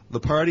next? The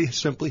party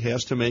simply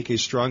has to make a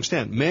strong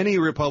stand. Many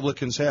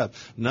Republicans have.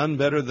 None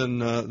better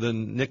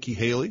than Nikki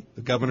Haley,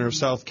 the governor of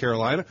South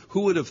Carolina.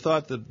 Who would have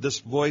thought that this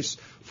voice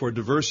for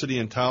diversity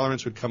and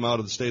tolerance would come out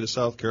of the state of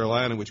South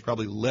Carolina, which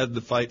probably led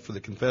the fight for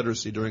the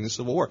Confederacy during the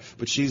Civil War?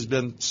 But she's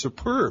been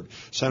superb.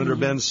 Senator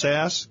Ben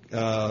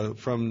Sasse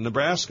from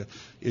Nebraska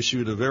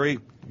issued a very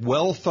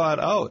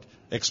well-thought-out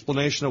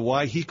explanation of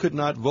why he could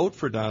not vote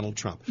for Donald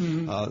Trump.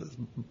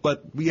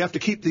 But we have to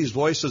keep these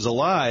voices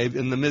alive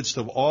in the midst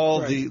of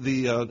all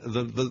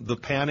the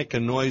panic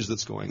and noise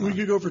that's going on. We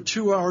could go for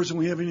 2 hours and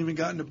we haven't even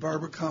gotten to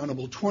Barbara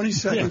Conable. 20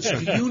 seconds.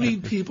 Do you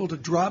need people to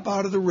drop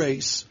out of the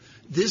race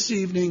this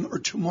evening or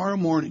tomorrow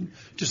morning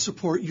to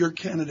support your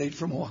candidate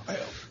from Ohio?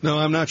 No,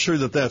 I'm not sure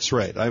that that's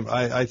right.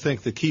 I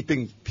think that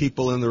keeping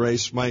people in the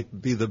race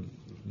might be the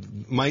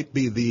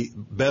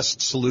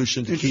best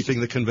solution to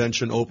keeping the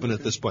convention open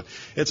at this point.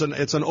 It's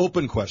an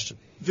open question.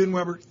 Vin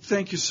Weber,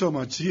 thank you so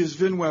much. He is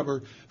Vin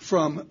Weber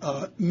from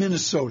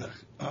Minnesota.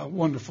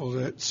 Wonderful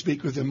to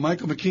speak with him.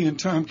 Michael McKee and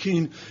Tom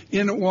Keene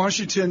in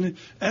Washington.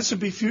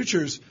 S&P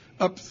futures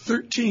up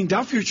 13.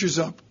 Dow futures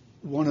up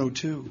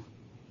 102.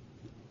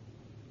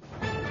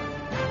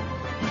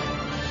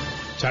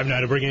 Time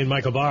now to bring in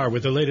Michael Barr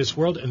with the latest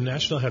world and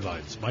national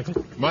headlines.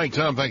 Michael? Mike,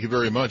 Tom, thank you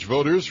very much.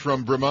 Voters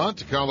from Vermont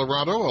to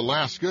Colorado,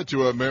 Alaska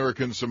to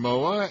American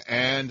Samoa,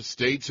 and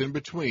states in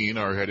between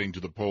are heading to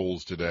the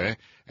polls today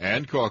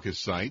and caucus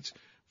sites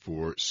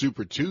for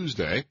Super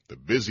Tuesday, the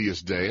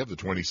busiest day of the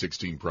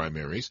 2016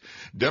 primaries.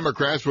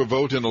 Democrats will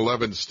vote in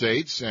 11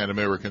 states and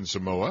American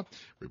Samoa.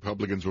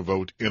 Republicans will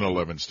vote in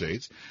 11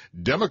 states.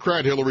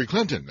 Democrat Hillary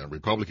Clinton and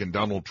Republican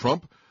Donald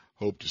Trump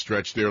hope to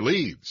stretch their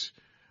leads.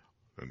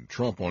 And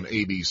Trump on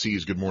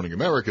ABC's Good Morning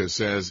America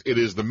says it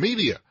is the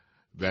media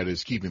that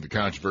is keeping the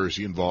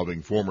controversy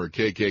involving former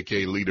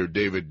KKK leader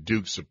David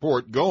Duke's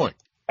support going.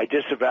 I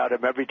disavow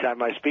him every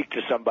time I speak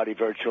to somebody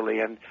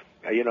virtually, and,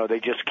 they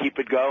just keep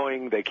it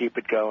going. They keep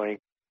it going.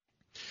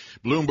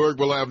 Bloomberg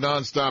will have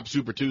nonstop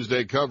Super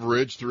Tuesday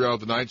coverage throughout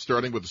the night,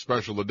 starting with a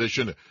special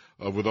edition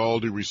of With All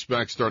Due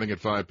Respect, starting at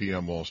 5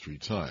 p.m. Wall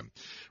Street time.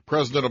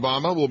 President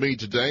Obama will meet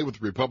today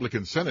with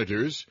Republican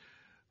senators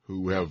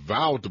who have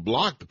vowed to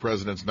block the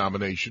president's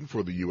nomination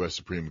for the U.S.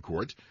 Supreme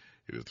Court.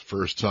 It is the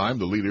first time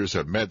the leaders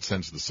have met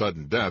since the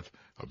sudden death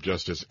of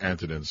Justice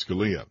Antonin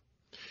Scalia.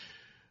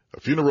 A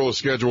funeral is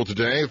scheduled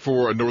today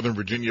for a Northern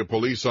Virginia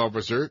police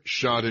officer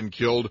shot and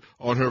killed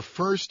on her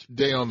first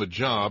day on the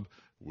job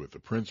with the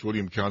Prince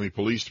William County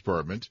Police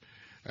Department.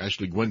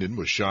 Ashley Gwendon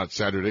was shot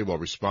Saturday while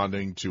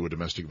responding to a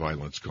domestic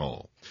violence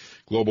call.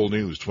 Global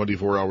news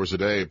 24 hours a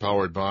day,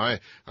 powered by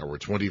our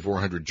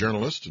 2,400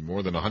 journalists and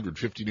more than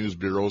 150 news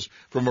bureaus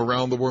from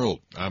around the world.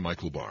 I'm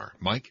Michael Barr.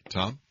 Mike,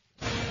 Tom?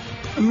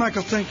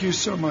 Michael, thank you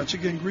so much.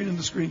 Again, green on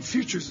the screen.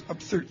 Futures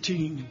up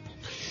 13.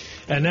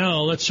 And now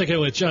let's check in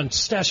with John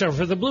Stashower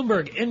for the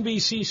Bloomberg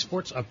NBC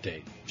Sports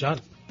Update.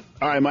 John?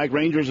 All right, Mike,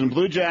 Rangers and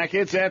Blue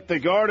Jackets at the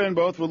Garden.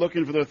 Both were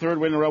looking for their third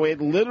win in a row.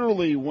 It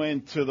literally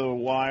went to the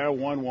wire,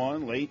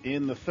 1-1, late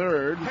in the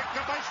third. Picked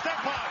up by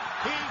Stepan.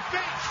 He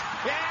fakes,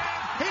 and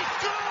he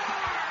scores!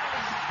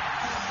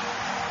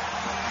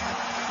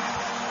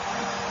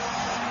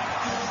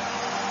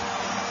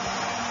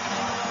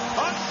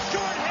 A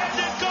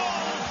short-handed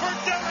goal for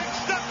Derek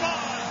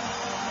Stepan,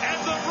 and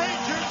the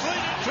Rangers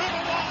lead it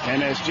 2-1.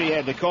 NSG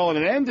had the call,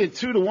 and it ended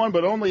 2-1,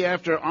 but only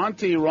after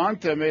Antti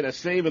Ranta made a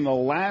save in the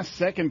last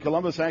second.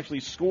 Columbus actually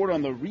scored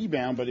on the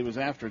rebound, but it was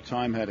after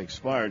time had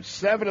expired.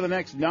 7 of the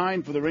next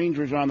 9 for the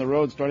Rangers on the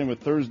road, starting with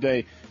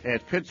Thursday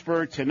at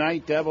Pittsburgh.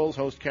 Tonight, Devils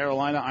host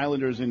Carolina,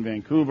 Islanders in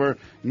Vancouver.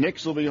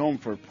 Knicks will be home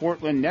for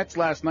Portland. Nets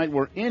last night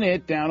were in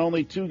it, down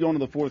only 2 going to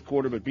the fourth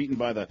quarter, but beaten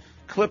by the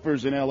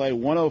Clippers in L.A.,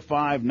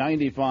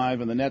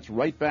 105-95, and the Nets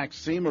right back,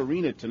 same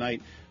arena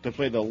tonight, to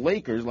play the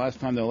Lakers, last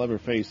time they'll ever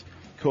face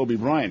Kobe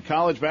Bryant.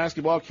 College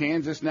basketball,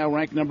 Kansas now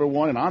ranked number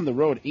 1 and on the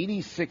road,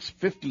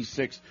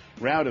 86-56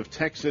 rout of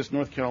Texas.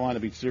 North Carolina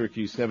beat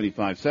Syracuse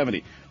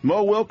 75-70.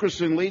 Mo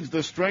Wilkerson leads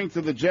the strength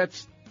of the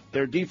Jets,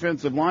 their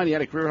defensive line. He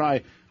had a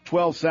career-high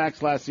 12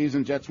 sacks last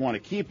season. Jets want to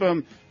keep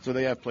him, so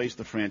they have placed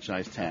the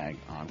franchise tag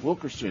on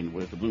Wilkerson.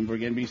 With the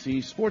Bloomberg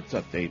NBC Sports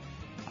Update,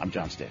 I'm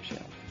John Stepshaw.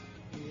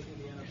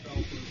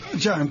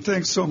 John,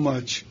 thanks so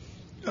much.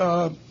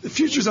 The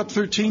futures up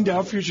 13,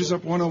 Dow futures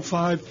up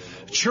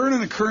 105. Churn in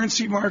the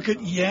currency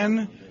market,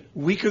 yen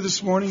weaker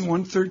this morning,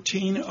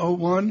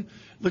 113.01.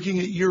 Looking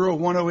at euro,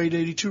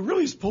 108.82.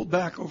 Really has pulled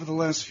back over the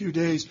last few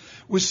days.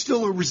 Was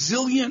still a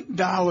resilient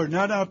dollar,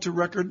 not out to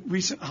record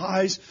recent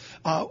highs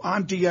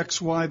on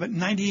DXY, but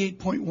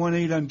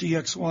 98.18 on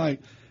DXY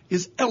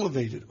is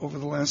elevated over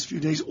the last few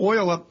days.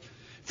 Oil up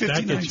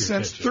 59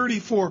 cents,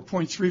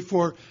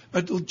 34.34.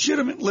 A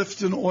legitimate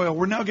lift in oil.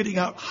 We're now getting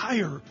out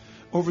higher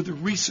over the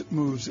recent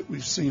moves that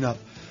we've seen up.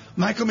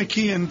 Michael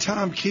McKee and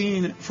Tom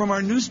Keene from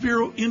our news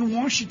bureau in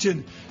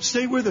Washington.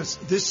 Stay with us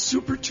this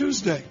Super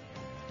Tuesday.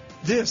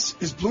 This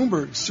is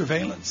Bloomberg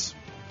Surveillance.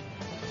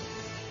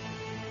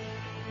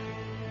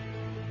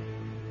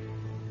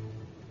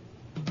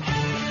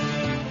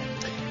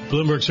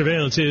 Bloomberg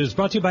Surveillance is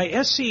brought to you by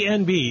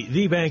SCNB.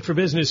 The bank for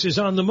business is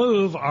on the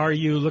move. Are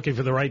you looking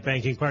for the right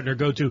banking partner?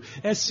 Go to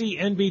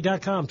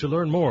scnb.com to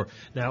learn more.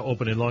 Now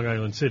open in Long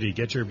Island City.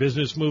 Get your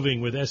business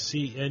moving with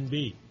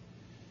SCNB.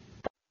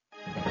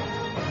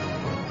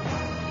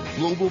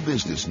 Global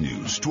business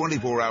news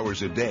 24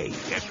 hours a day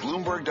at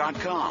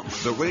Bloomberg.com,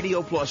 the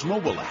Radio Plus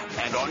mobile app,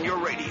 and on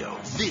your radio.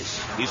 This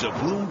is a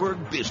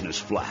Bloomberg Business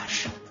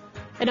Flash.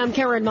 And I'm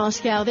Karen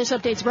Moscow. This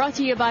update's brought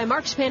to you by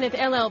Marks Paneth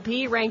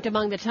LLP, ranked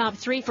among the top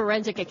 3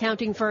 forensic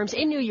accounting firms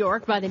in New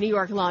York by the New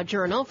York Law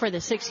Journal for the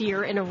 6th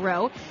year in a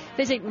row.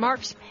 Visit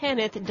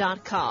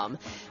markspaneth.com.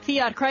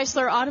 Fiat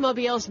Chrysler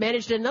Automobiles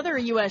managed another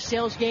U.S.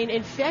 sales gain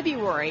in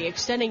February,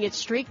 extending its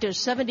streak to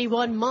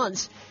 71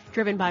 months.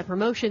 Driven by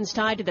promotions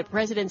tied to the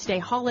President's Day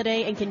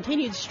holiday and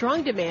continued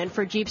strong demand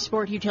for Jeep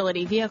Sport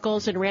utility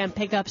vehicles and Ram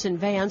pickups and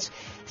vans,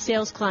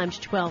 sales climbed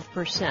 12%.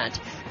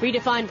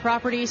 Redefined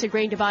Properties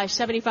agreeing to buy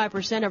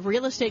 75% of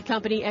real estate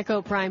company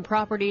Echo Prime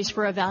Properties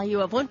for a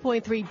value of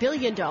 $1.3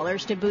 billion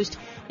to boost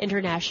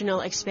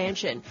international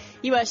expansion.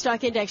 U.S.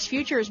 stock index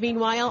futures,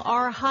 meanwhile,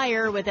 are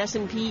higher, with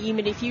S&P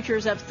E-mini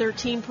futures up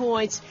 13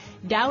 points.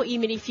 Dow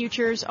E-mini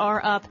futures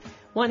are up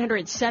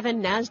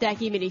 107.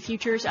 NASDAQ E-mini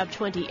futures up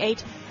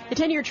 28. The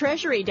 10-year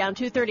Treasury down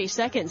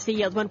 2/32. The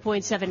yield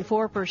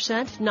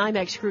 1.74%.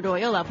 NYMEX crude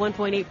oil up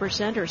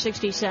 1.8% or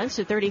 60 cents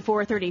to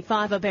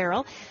 $34.35 a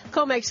barrel.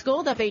 COMEX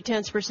gold up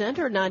 0.8%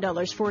 or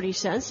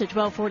 $9.40 to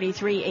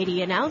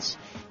 $12.43.80 an ounce.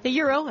 The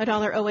euro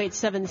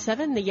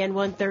 $1.0877. The yen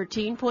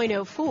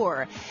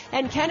 113.04.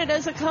 And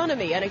Canada's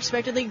economy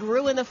unexpectedly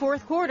grew in the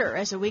fourth quarter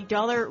as a weak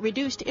dollar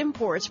reduced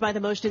imports by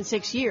the most in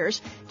 6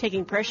 years,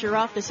 taking pressure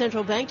off the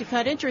central bank to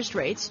cut interest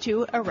rates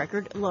to a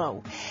record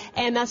low.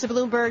 And that's a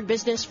Bloomberg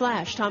Business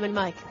Flash. Tom and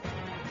Mike.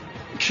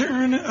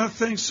 Karen,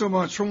 thanks so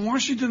much. From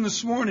Washington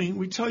this morning,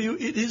 we tell you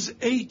it is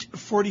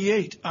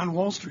 8:48 on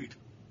Wall Street.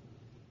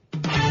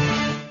 This is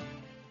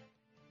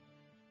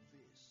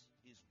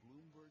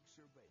Bloomberg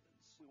Surveillance.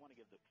 We want to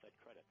give the Fed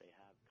credit. They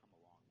have come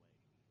a long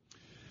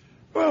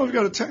way. Well, we've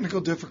got a technical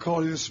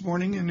difficulty this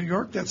morning in New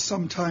York. That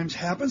sometimes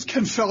happens.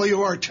 Ken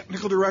Fellio, our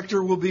technical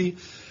director, will be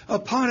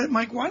upon it.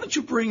 Mike, why don't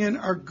you bring in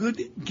our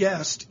good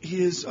guest?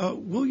 He is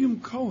William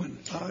Cohen.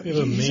 We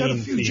have he's had a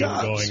few theme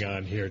jobs going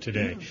on here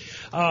today.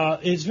 Yeah.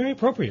 It's very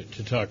appropriate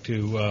to talk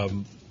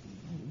to,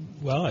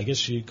 well, I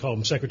guess you call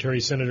him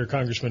Secretary, Senator,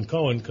 Congressman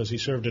Cohen, because he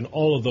served in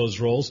all of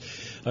those roles.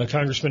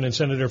 Congressman and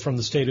Senator from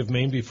the state of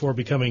Maine before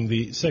becoming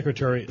the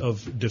Secretary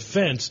of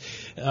Defense,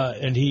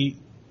 and he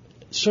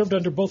served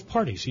under both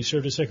parties. He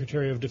served as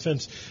Secretary of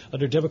Defense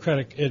under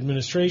Democratic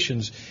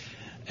administrations.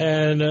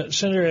 And,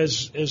 Senator,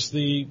 as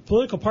the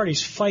political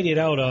parties fight it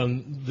out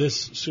on this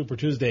Super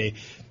Tuesday,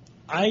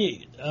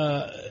 I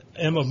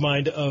am of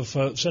mind of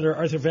Senator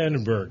Arthur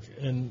Vandenberg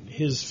and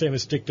his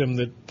famous dictum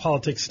that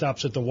politics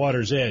stops at the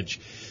water's edge.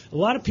 A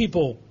lot of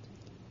people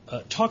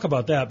talk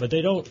about that, but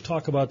they don't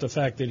talk about the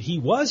fact that he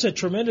was a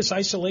tremendous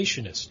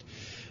isolationist.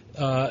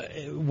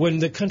 when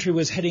the country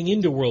was heading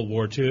into World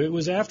War II. It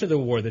was after the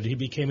war that he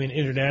became an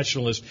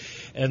internationalist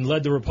and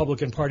led the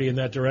Republican Party in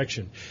that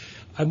direction.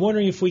 I'm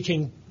wondering if we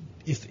can,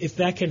 if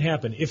that can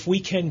happen, if we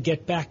can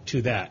get back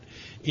to that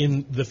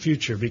in the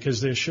future,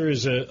 because there sure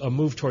is a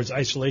move towards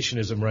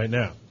isolationism right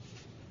now.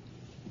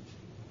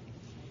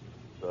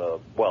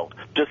 Well,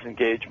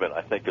 disengagement,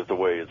 I think, is the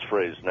way it's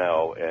phrased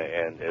now,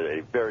 and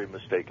a very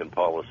mistaken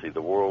policy.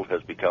 The world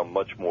has become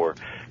much more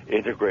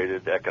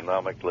integrated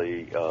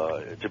economically,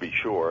 to be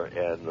sure,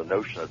 and the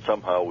notion that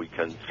somehow we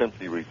can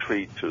simply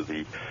retreat to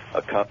the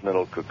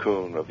continental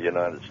cocoon of the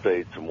United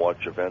States and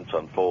watch events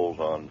unfold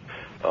on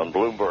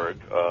Bloomberg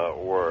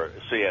or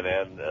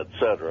CNN, et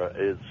cetera,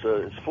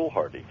 is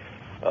foolhardy.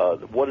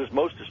 What is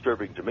most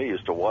disturbing to me is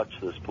to watch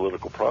this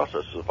political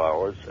process of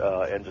ours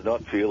and to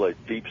not feel a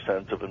deep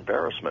sense of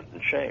embarrassment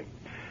and shame.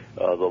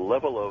 The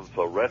level of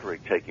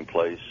rhetoric taking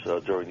place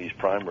during these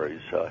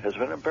primaries has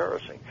been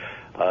embarrassing.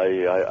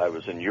 I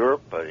was in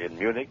Europe, in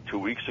Munich, 2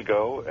 weeks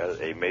ago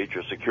at a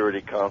major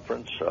security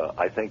conference.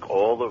 I think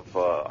all of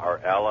our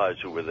allies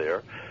who were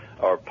there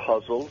are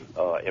puzzled,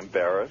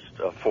 embarrassed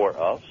for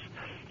us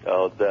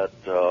that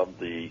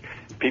the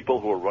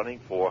people who are running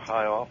for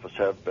high office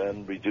have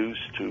been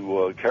reduced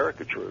to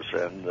caricatures,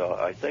 and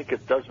I think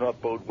it does not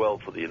bode well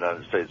for the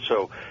United States.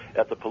 So,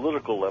 at the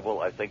political level,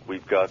 I think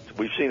we've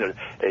seen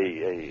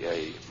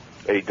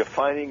a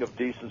defining of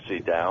decency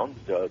down,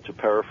 to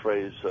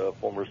paraphrase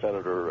former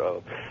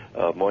Senator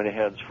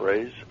Moynihan's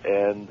phrase,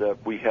 and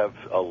we have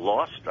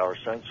lost our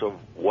sense of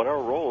what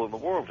our role in the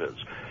world is.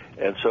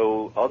 And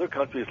so other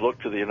countries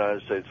look to the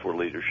United States for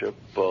leadership.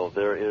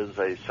 There is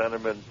a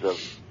sentiment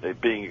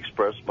being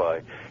expressed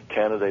by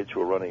candidates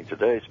who are running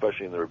today,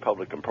 especially in the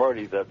Republican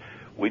Party, that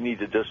we need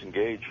to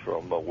disengage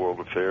from world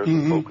affairs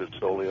and focus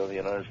solely on the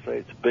United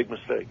States. Big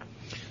mistake.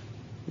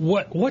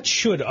 What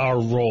should our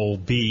role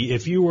be?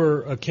 If you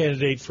were a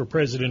candidate for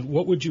president,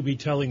 what would you be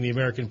telling the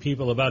American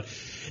people about,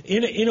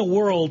 in a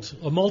world,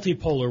 a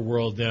multipolar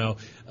world now,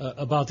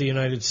 about the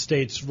United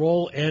States'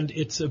 role and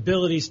its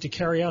abilities to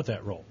carry out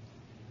that role?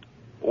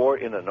 Or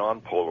in a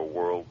non-polar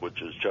world, which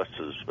is just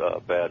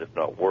as bad, if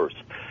not worse,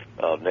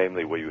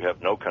 namely where you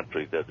have no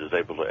country that is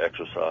able to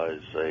exercise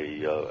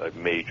a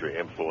major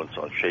influence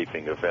on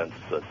shaping events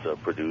that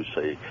produce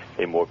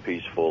a more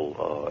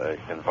peaceful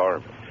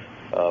environment.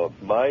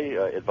 My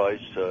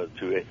advice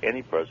to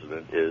any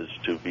president is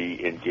to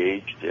be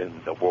engaged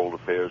in world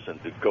affairs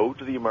and to go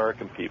to the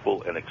American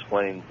people and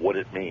explain what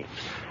it means.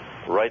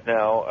 Right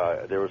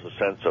now, there is a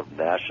sense of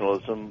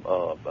nationalism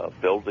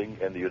building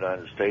in the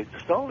United States.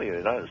 It's not only in the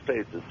United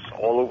States, it's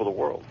all over the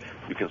world.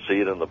 You can see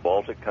it in the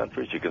Baltic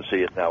countries. You can see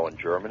it now in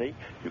Germany.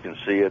 You can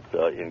see it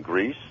in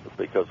Greece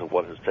because of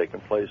what has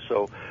taken place.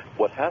 So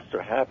what has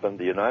to happen,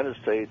 the United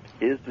States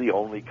is the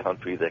only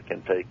country that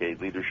can take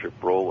a leadership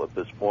role at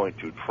this point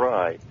to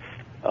try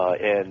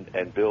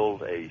and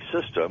build a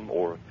system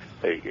or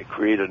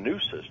create a new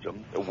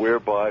system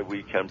whereby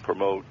we can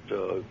promote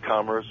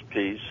commerce,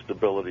 peace,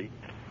 stability.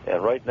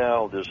 And right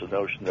now, there's a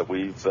notion that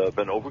we've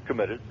been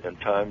overcommitted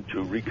and time to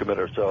recommit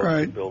ourselves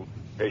to build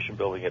nation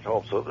building at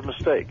home. So it's a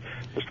mistake.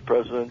 Mr.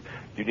 President,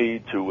 you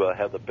need to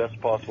have the best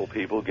possible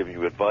people giving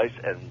you advice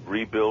and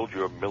rebuild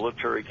your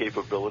military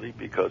capability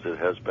because it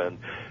has been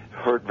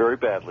hurt very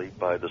badly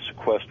by the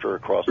sequester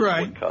across the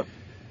board.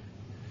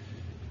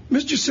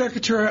 Mr.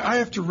 Secretary, I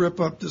have to rip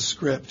up the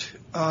script.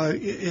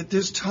 At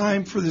this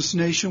time for this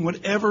nation,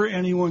 whatever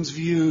anyone's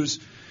views,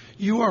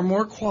 you are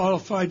more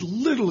qualified,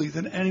 literally,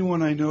 than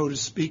anyone I know to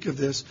speak of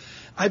this.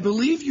 I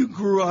believe you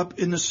grew up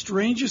in the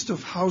strangest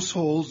of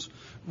households,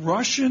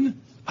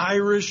 Russian,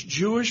 Irish,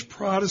 Jewish,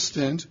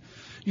 Protestant.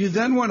 You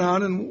then went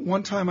on, and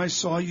one time I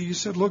saw you, you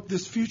said, look,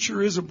 this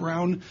future is a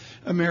brown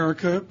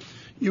America.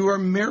 You are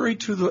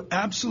married to the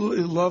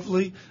absolutely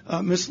lovely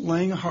Miss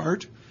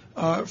Langhart.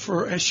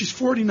 She's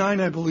 49,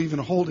 I believe, in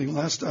holding,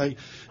 last I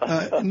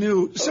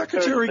knew.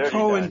 Secretary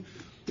Cohen,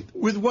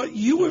 with what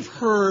you have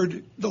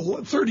heard,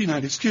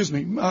 39,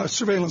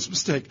 surveillance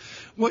mistake.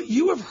 What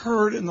you have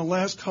heard in the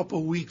last couple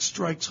of weeks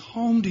strikes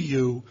home to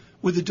you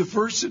with the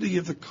diversity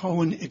of the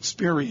Cohen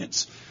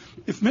experience.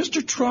 If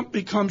Mr. Trump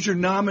becomes your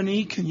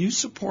nominee, can you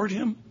support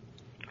him?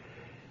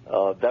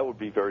 That would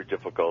be very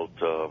difficult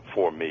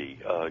for me,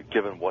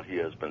 given what he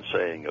has been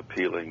saying,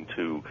 appealing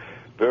to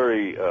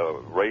very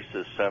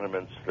racist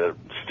sentiments that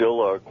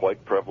still are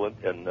quite prevalent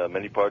in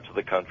many parts of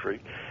the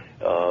country.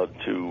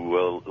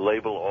 To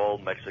label all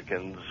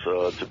Mexicans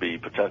to be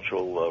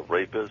potential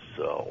rapists,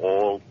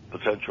 all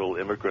potential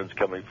immigrants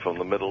coming from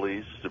the Middle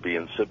East to be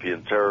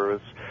incipient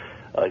terrorists.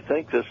 I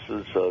think this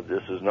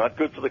is not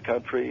good for the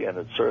country, and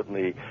it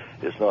certainly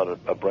is not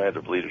a brand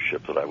of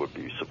leadership that I would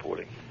be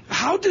supporting.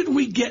 How did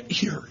we get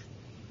here?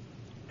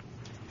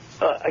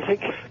 I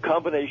think a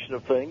combination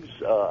of things.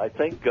 I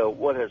think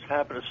what has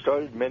happened, it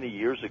started many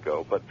years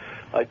ago, but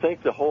I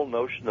think the whole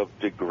notion of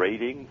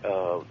degrading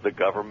the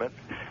government,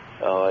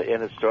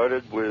 and it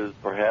started with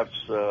perhaps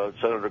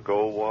Senator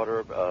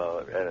Goldwater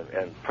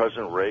and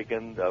President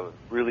Reagan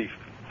really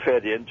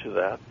fed into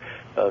that,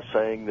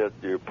 saying that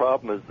the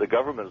problem is the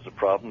government is the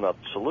problem, not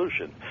the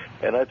solution.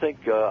 And I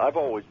think I've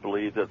always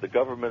believed that the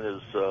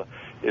government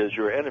is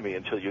your enemy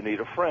until you need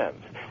a friend.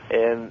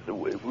 And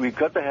we've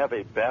got to have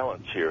a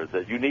balance here,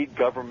 that you need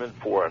government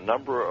for a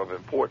number of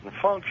important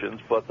functions,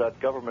 but that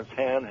government's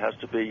hand has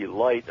to be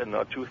light and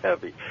not too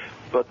heavy.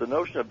 But the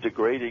notion of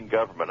degrading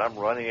government, I'm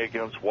running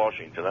against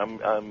Washington.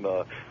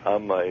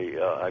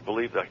 I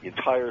believe the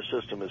entire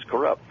system is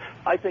corrupt.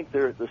 I think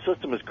the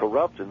system is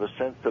corrupt in the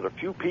sense that a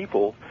few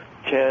people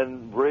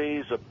can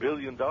raise $1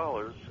 billion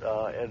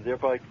and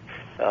thereby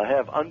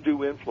have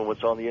undue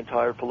influence on the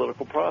entire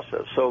political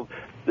process. So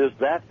there's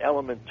that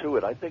element to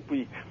it. I think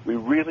we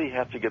really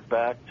have to get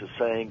back to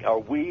saying, are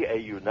we a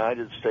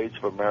United States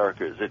of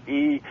America? Is it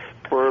e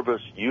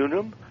pluribus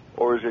unum,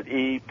 or is it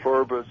e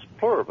pluribus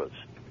pluribus?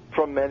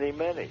 From many,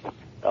 many.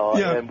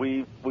 And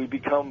we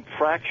become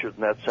fractured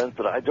in that sense,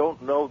 that I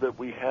don't know that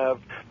we have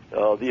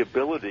the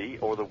ability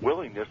or the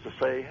willingness to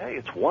say, hey,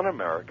 it's one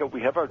America.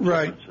 We have our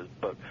differences,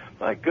 but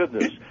my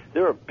goodness,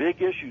 there are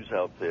big issues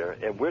out there,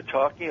 and we're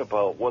talking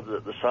about whether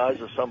the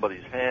size of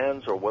somebody's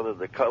hands or whether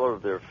the color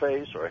of their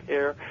face or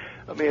hair.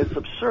 I mean, it's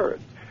absurd.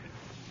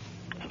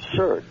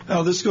 Absurd.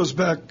 Now, this goes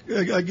back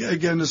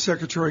again to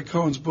Secretary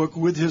Cohen's book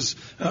with his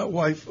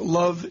wife,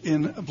 Love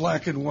in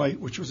Black and White,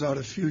 which was out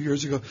a few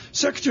years ago.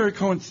 Secretary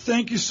Cohen,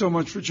 thank you so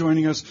much for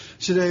joining us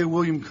today.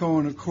 William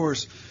Cohen, of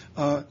course,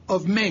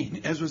 of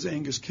Maine, as was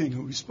Angus King,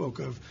 who we spoke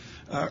of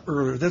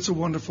earlier. That's a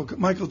wonderful,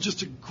 Michael,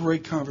 just a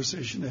great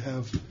conversation to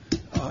have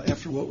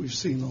after what we've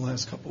seen the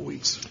last couple of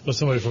weeks. Well,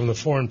 somebody from the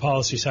foreign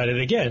policy side, and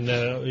again,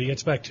 he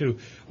gets back to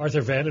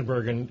Arthur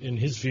Vandenberg in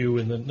his view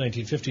in the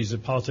 1950s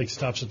that politics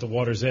stops at the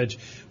water's edge.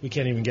 We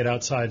can't even get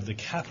outside the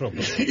Capitol.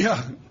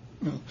 Yeah.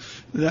 Well,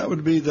 that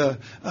would be the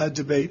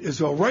debate as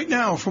well. Right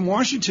now, from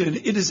Washington,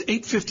 it is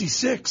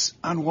 8:56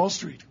 on Wall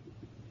Street.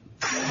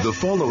 The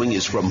following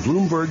is from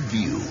Bloomberg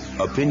View.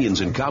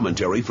 Opinions and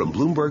commentary from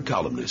Bloomberg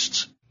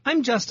columnists.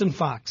 I'm Justin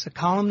Fox, a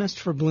columnist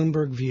for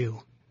Bloomberg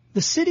View.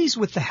 The cities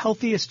with the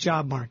healthiest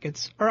job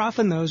markets are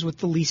often those with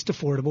the least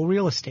affordable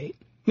real estate.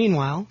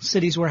 Meanwhile,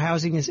 cities where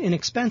housing is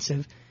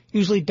inexpensive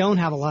usually don't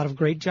have a lot of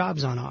great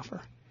jobs on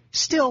offer.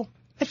 Still,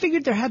 I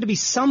figured there had to be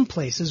some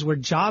places where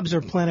jobs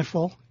are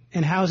plentiful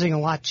and housing a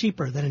lot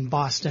cheaper than in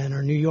Boston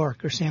or New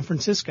York or San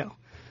Francisco.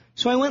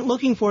 So I went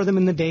looking for them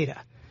in the data,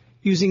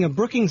 using a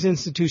Brookings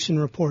Institution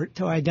report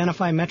to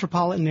identify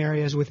metropolitan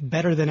areas with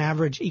better than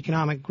average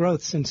economic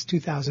growth since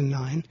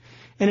 2009,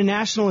 and a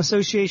National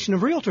Association of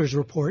Realtors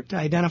report to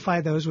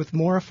identify those with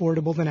more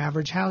affordable than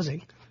average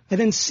housing. I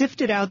then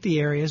sifted out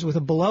the areas with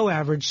a below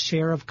average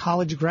share of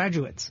college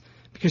graduates,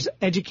 because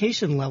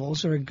education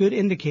levels are a good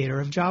indicator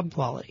of job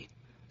quality.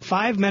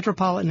 5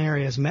 metropolitan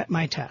areas met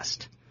my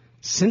test: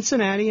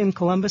 Cincinnati and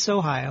Columbus,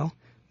 Ohio,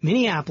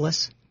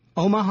 Minneapolis,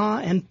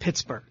 Omaha, and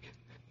Pittsburgh.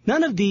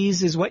 None of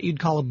these is what you'd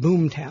call a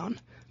boom town.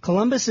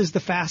 Columbus is the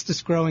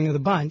fastest growing of the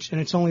bunch,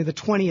 and it's only the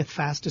 20th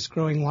fastest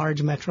growing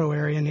large metro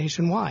area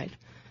nationwide.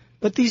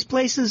 But these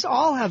places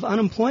all have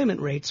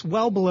unemployment rates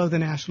well below the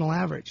national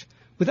average,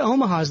 with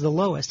Omaha's the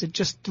lowest at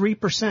just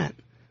 3%.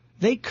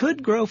 They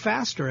could grow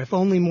faster if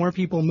only more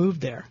people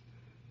moved there.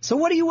 So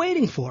what are you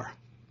waiting for?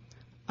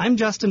 I'm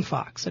Justin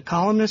Fox, a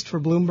columnist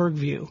for Bloomberg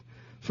View.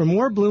 For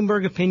more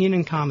Bloomberg opinion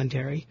and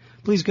commentary,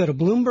 please go to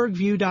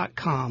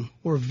BloombergView.com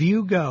or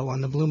View Go on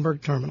the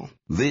Bloomberg terminal.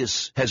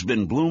 This has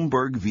been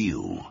Bloomberg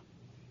View.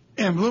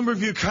 And Bloomberg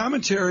View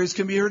commentaries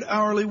can be heard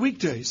hourly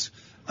weekdays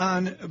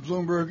on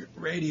Bloomberg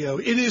Radio.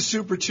 It is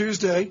Super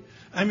Tuesday.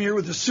 I'm here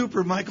with the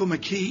Super Michael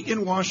McKee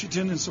in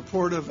Washington in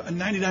support of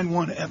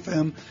 99.1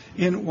 FM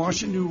in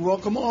Washington. We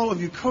welcome all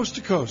of you coast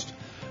to coast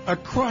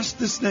across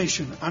this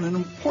nation on an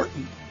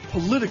important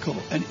political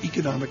and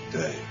economic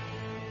day.